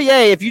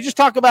NBA. If you just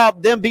talk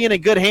about them being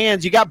in good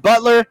hands, you got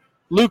Butler,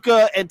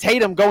 Luka, and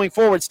Tatum going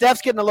forward.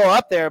 Steph's getting a little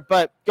up there,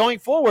 but going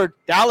forward,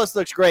 Dallas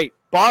looks great.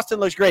 Boston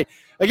looks great.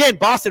 Again,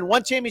 Boston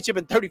won championship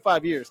in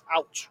 35 years.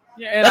 Ouch.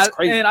 Yeah, that's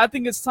crazy. And I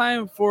think it's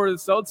time for the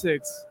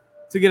Celtics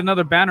to get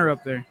another banner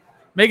up there.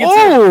 Make it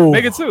 2.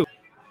 Make it 2.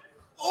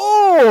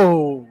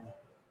 Oh.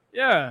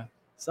 Yeah.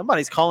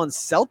 Somebody's calling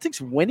Celtics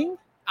winning?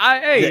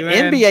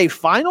 Man. NBA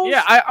Finals?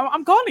 Yeah,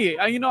 I'm calling it.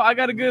 I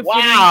got a good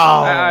feeling.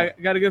 I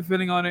got a good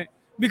feeling on it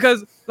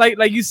because,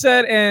 like you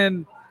said,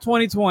 in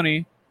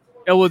 2020,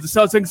 it was the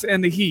Celtics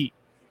and the Heat.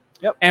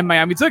 Yep. And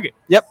Miami took it.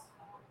 Yep.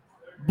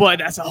 But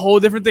that's a whole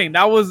different thing.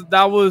 That was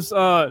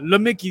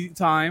LeMickey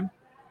time,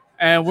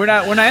 and we're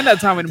not in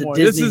that time anymore.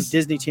 This is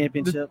Disney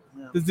championship.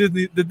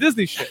 The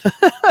Disney shit.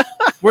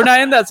 We're not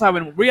in that time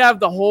anymore. We have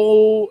the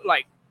whole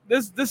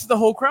this is the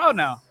whole crowd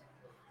now.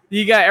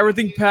 You got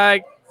everything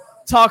packed.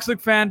 Toxic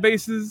fan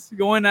bases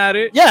going at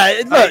it.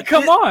 Yeah, look,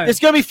 come on. It's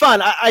going to be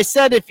fun. I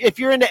said if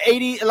you're into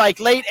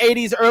late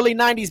 80s, early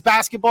 90s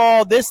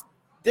basketball, this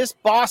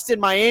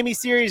Boston-Miami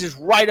series is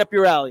right up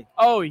your alley.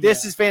 Oh, yeah.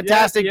 This is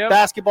fantastic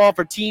basketball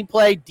for team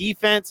play,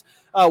 defense,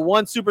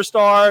 one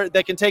superstar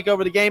that can take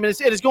over the game, and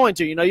it is going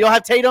to. You'll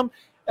have Tatum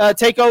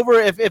take over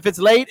if it's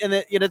late and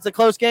it's a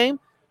close game.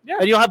 Yeah.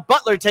 And you'll have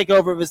Butler take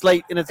over if it's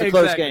late and it's a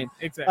close game.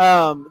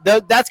 Exactly.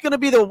 That's going to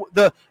be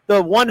the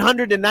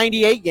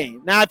 198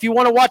 game. Now, if you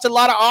want to watch a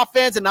lot of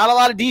offense and not a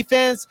lot of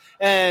defense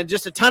and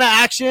just a ton of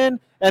action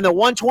and the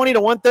 120 to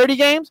 130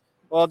 games,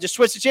 well, just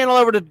switch the channel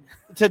over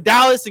to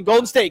Dallas and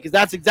Golden State because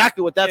that's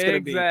exactly what that's going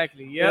to be.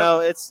 Exactly.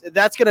 Yeah.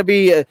 That's going to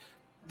be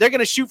they're going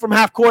to shoot from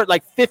half court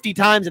like 50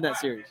 times in that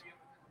series.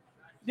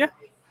 Yeah.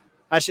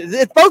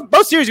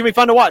 Both series are going to be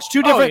fun to watch.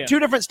 Two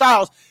different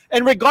styles,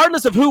 and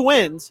regardless of who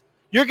wins,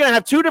 you're going to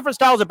have 2 different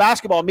styles of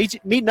basketball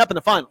meeting up in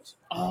the finals.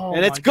 Oh,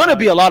 and it's going to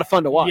be a lot of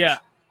fun to watch. Yeah.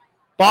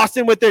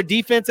 Boston with their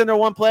defense and their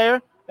one player,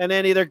 and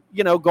then either,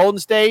 Golden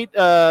State, with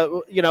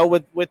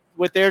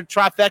their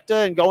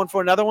trifecta and going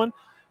for another one.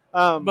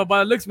 But by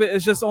the looks of it,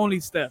 it's just only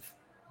Steph.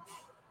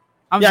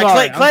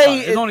 Clay,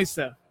 it's only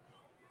Steph.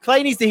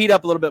 Clay needs to heat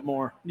up a little bit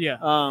more. Yeah.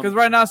 Because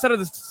right now, instead of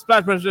the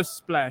splash, it's just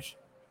splash.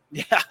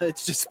 Yeah,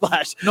 it's just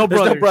splash. No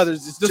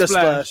brothers. It's just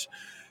splash.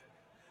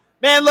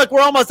 Man, look,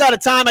 we're almost out of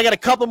time. I got a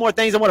couple more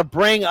things I want to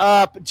bring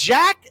up.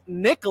 Jack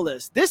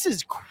Nicklaus. This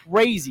is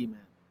crazy, man.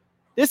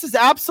 This is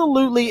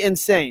absolutely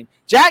insane.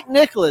 Jack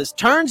Nicklaus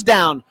turns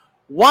down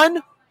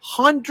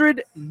 $100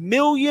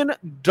 million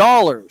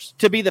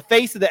to be the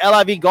face of the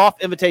LIV Golf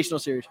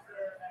Invitational Series.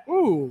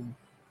 Ooh.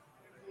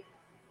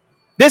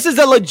 This is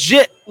a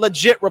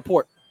legit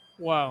report.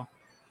 Wow.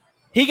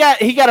 He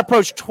got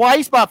approached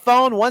twice by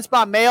phone, once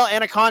by mail,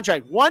 and a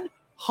contract.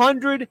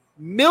 $100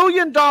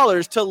 million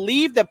to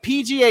leave the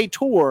PGA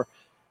Tour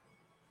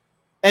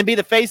and be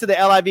the face of the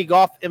LIV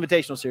Golf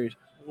Invitational Series.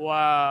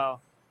 Wow.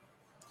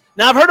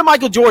 Now, I've heard of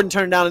Michael Jordan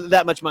turn down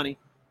that much money.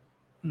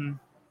 Hmm.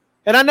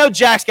 And I know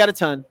Jack's got a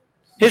ton.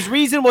 His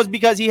reason was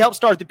because he helped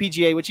start the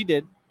PGA, which he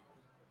did.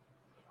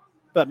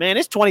 But, man,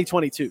 it's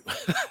 2022.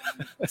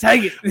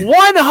 Take it.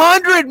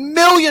 $100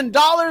 million?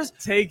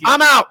 Take it.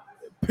 I'm out.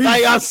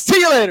 I'll see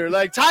you later.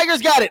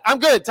 Tiger's got it. I'm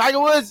good. Tiger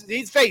Woods,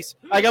 he's face.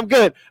 I'm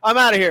good. I'm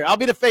out of here. I'll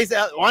be the face.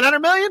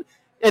 $100 million?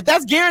 If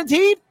that's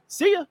guaranteed,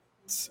 see ya.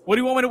 What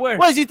do you want me to wear?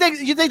 What, you think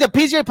the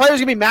PGA players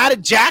gonna be mad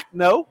at Jack?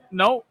 No,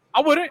 I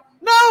wouldn't.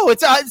 No,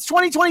 it's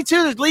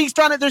 2022.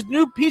 There's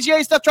new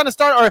PGA stuff trying to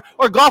start,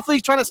 or golf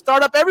leagues trying to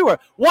start up everywhere.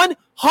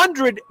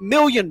 $100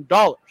 million.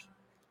 I'll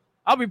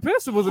be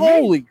pissed if it was me.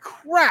 Holy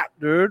crap,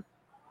 dude.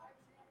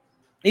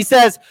 He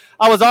says,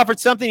 I was offered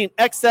something in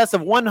excess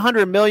of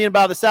 $100 million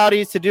by the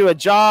Saudis to do a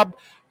job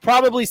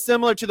probably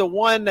similar to the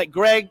one that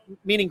Greg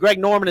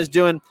Norman is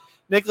doing.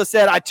 Nicholas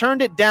said, I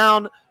turned it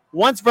down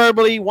once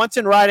verbally, once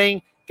in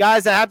writing.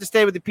 Guys, I have to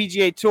stay with the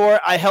PGA Tour.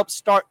 I helped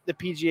start the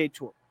PGA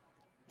Tour.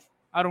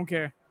 I don't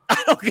care.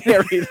 I don't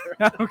care either.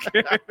 I don't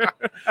care.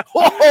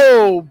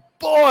 Oh,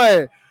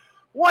 boy.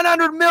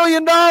 $100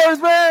 million,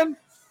 man.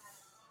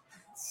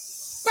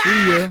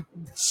 See ya.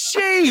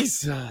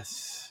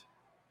 Jesus.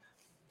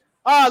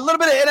 A little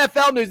bit of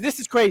NFL news.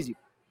 This is crazy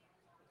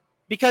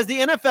because the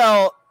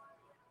NFL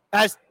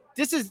has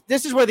this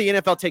is where the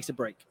NFL takes a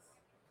break,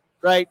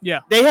 right? Yeah,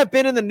 they have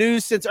been in the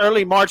news since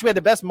early March. We had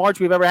the best March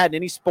we've ever had in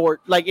any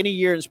sport, like any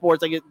year in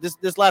sports.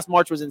 This last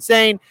March was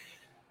insane.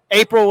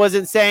 April was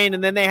insane,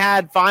 and then they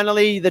had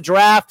finally the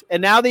draft,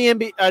 and now the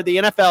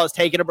NFL is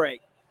taking a break.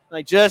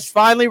 Like just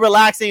finally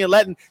relaxing and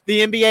letting the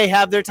NBA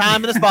have their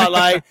time in the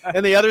spotlight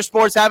and the other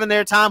sports having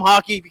their time,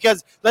 hockey.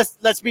 Because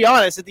let's be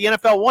honest, if the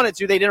NFL wanted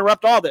to, they'd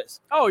interrupt all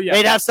this. Oh, yeah.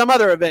 They'd have some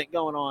other event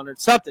going on or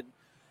something.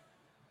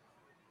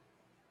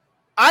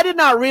 I did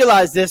not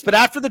realize this, but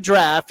after the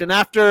draft and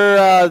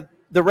after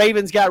the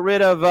Ravens got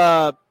rid of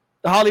the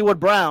Hollywood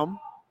Brown,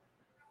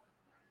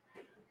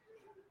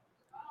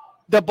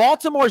 the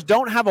Baltimore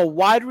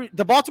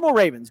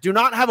Ravens do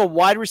not have a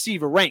wide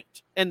receiver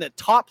ranked in the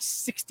top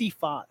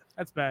 65.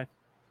 That's bad.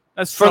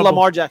 That's for trouble.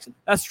 Lamar Jackson.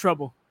 That's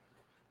trouble.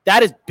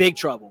 That is big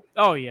trouble.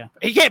 Oh, yeah.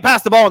 He can't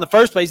pass the ball in the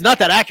first place. He's not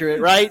that accurate,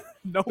 right?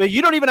 No. But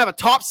you don't even have a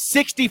top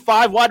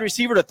 65 wide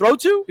receiver to throw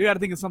to? You got to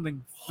think of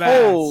something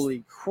fast.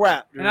 Holy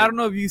crap, dude. And I don't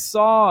know if you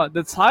saw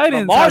the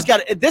Titans. Lamar's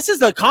got – this is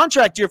the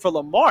contract year for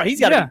Lamar.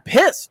 He's got to be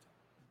pissed.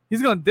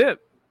 He's going to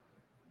dip.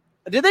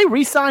 Did they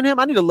re-sign him?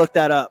 I need to look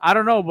that up. I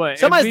don't know, but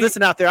somebody's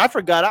listening out there. I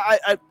forgot.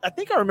 I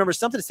think I remember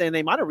something saying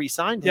they might have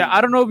re-signed him. Yeah,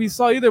 I don't know if you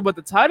saw either, but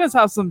the Titans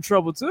have some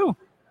trouble too.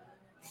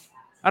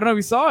 I don't know if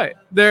you saw it.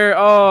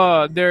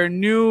 Their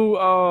new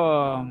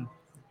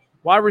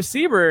wide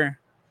receiver,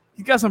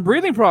 he got some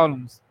breathing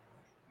problems.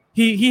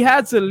 He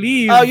had to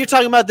leave. Oh, you're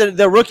talking about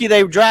the rookie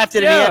they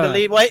drafted and he had to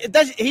leave. Well,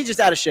 he's just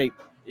out of shape.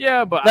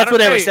 Yeah, but that's what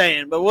they were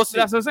saying. But we'll see.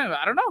 That's what I'm saying.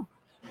 I don't know.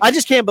 I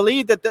just can't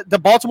believe that the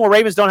Baltimore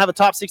Ravens don't have a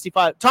top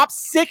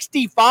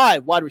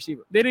 65 wide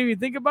receiver. They didn't even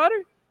think about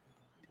it?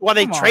 Well,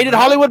 they traded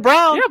Hollywood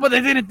Brown. Yeah, but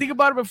they didn't think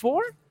about it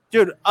before?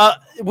 Dude,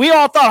 we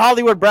all thought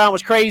Hollywood Brown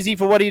was crazy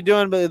for what he was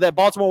doing, but that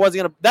Baltimore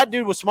wasn't going to – that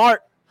dude was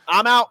smart.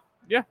 I'm out.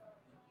 Yeah.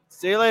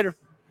 See you later.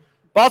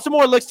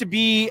 Baltimore looks to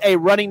be a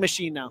running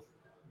machine now.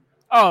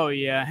 Oh,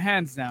 yeah,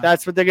 hands down.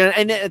 That's what they're going to –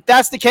 and if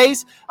that's the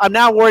case, I'm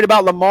now worried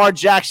about Lamar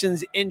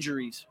Jackson's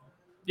injuries.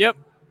 Yep.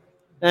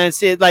 And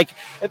see, like,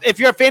 if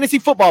you're a fantasy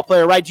football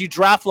player, right, do you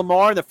draft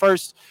Lamar in the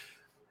first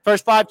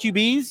 5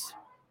 QBs?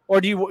 Or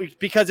do you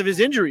because of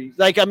his injuries?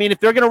 Like, I mean, if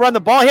they're going to run the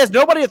ball, he has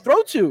nobody to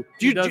throw to.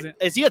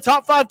 Is he a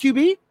top 5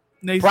 QB?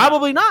 No,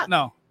 probably not.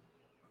 No.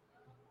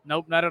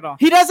 Nope, not at all.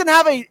 He doesn't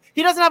have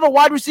a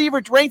wide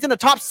receiver ranked in the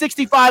top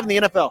 65 in the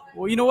NFL.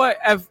 Well, you know what?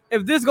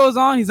 If this goes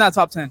on, he's not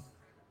top 10.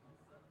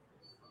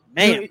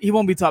 Man, he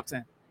won't be top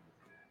 10.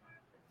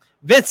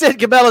 Vincent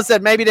Cabela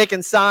said maybe they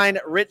can sign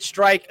Rich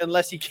Strike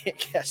unless he can't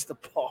catch the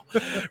ball.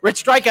 Rich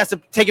Strike has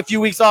to take a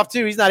few weeks off,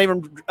 too. He's not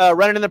even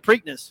running in the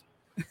Preakness.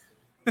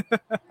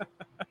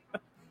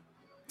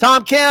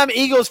 Tom Kim,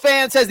 Eagles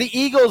fan, says the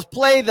Eagles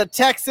play the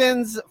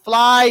Texans.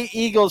 Fly,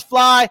 Eagles,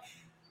 fly.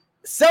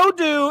 So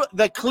do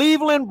the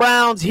Cleveland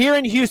Browns here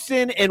in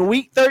Houston in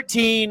Week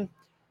 13.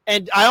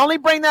 And I only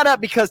bring that up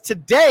because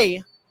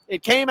today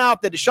it came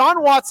out that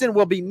Deshaun Watson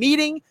will be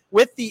meeting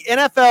with the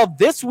NFL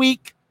this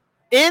week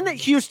in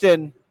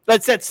Houston.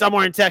 That said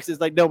somewhere in Texas,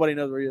 like nobody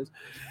knows where he is.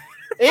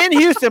 In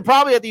Houston,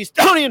 probably at the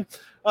Estonian.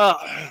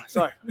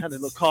 Sorry, I had a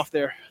little cough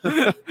there.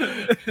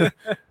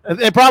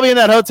 And probably in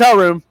that hotel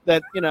room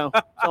that,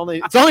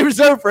 it's only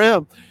reserved for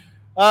him.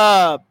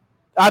 I'm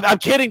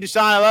kidding,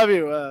 Deshaun. I love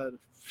you.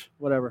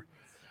 Whatever.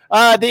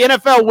 The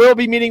NFL will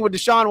be meeting with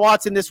Deshaun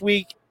Watson this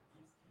week.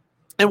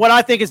 And what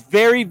I think is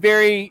very,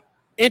 very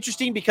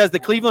interesting because the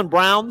Cleveland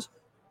Browns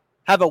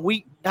have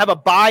a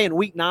bye in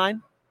Week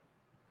 9.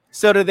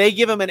 So do they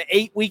give him an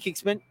 8-week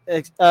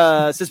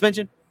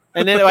suspension?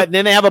 And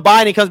then they have a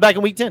bye and he comes back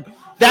in Week 10.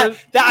 That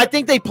I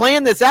think they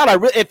planned this out.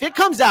 If it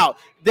comes out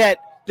that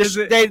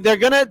they're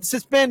going to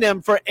suspend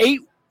him for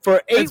eight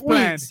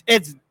weeks,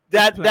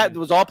 that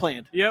was all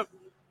planned. Yep.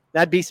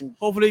 That'd be some.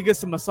 Hopefully he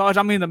gets a massage.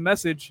 I mean the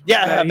message.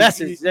 Yeah, a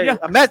message.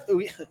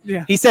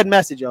 Yeah. He said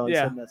message, y'all. He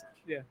Yeah. said message.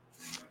 Yeah.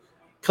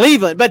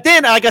 Cleveland. But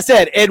then, like I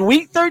said, in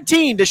Week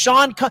 13,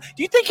 Deshaun,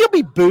 do you think he'll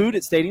be booed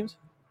at stadiums?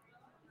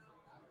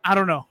 I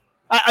don't know.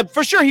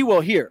 For sure he will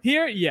here.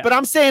 Here, yeah. But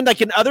I'm saying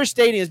like in other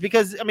stadiums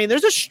because, I mean,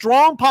 there's a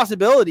strong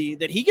possibility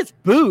that he gets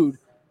booed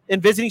in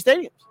visiting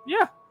stadiums.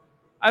 Yeah.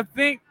 I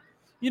think,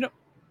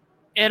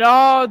 it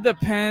all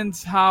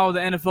depends how the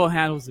NFL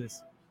handles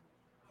this.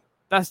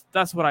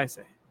 That's what I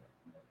say.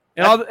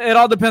 It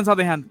all depends how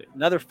they handle it.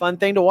 Another fun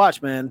thing to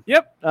watch, man.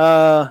 Yep.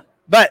 But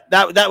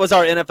that was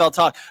our NFL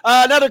talk.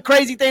 Another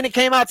crazy thing that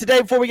came out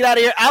today before we get out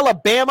of here.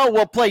 Alabama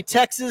will play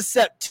Texas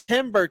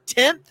September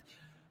 10th.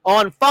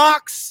 On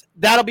Fox,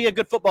 that'll be a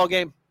good football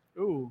game.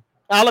 Ooh.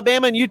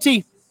 Alabama and UT.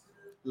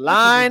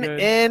 Line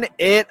in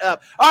it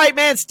up. All right,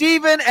 man.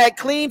 Steven at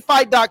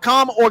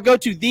cleanfight.com or go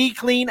to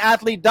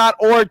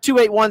thecleanathlete.org,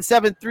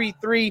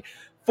 281-733-4150.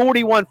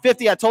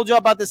 I told you all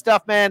about this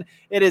stuff, man.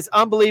 It is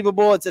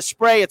unbelievable. It's a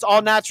spray. It's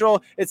all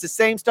natural. It's the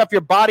same stuff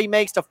your body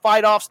makes to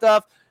fight off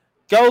stuff.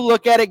 Go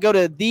look at it. Go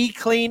to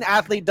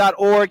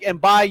thecleanathlete.org and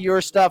buy your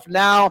stuff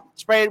now.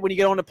 Spray it when you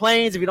get on the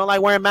planes. If you don't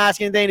like wearing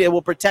masks or anything, it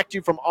will protect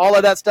you from all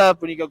of that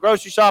stuff when you go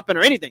grocery shopping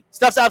or anything.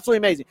 Stuff's absolutely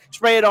amazing.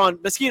 Spray it on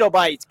mosquito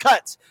bites,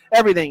 cuts,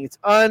 everything. It's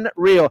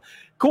unreal.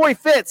 Corey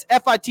Fitz,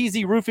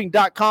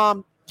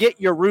 FITZroofing.com. Get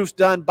your roofs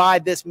done by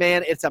this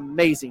man. It's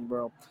amazing,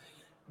 bro.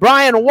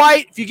 Brian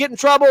White, if you get in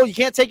trouble, you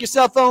can't take your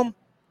cell phone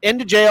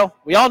into jail.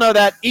 We all know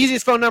that.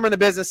 Easiest phone number in the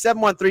business,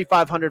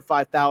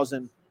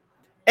 713-500-5000.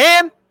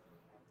 And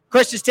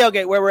Christian's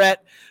Tailgate, where we're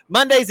at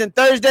Mondays and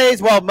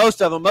Thursdays. Well,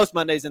 most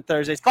Mondays and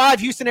Thursdays. 5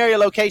 Houston area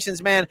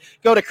locations, man.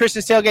 Go to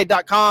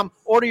christianstailgate.com.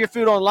 Order your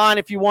food online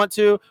if you want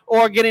to,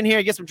 or get in here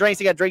and get some drinks.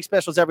 They got drink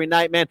specials every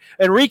night, man.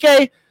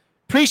 Enrique,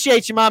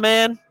 appreciate you, my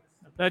man.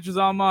 The pleasure's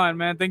all mine,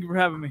 man. Thank you for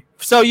having me.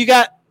 So you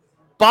got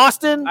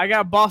Boston? I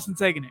got Boston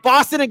taking it.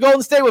 Boston and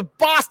Golden State, with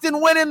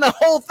Boston winning the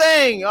whole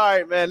thing. All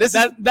right, man.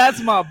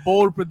 That's my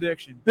bold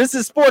prediction. This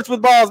is Sports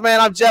with Balls, man.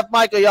 I'm Jeff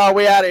Michael, y'all.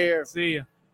 We out of here. See ya.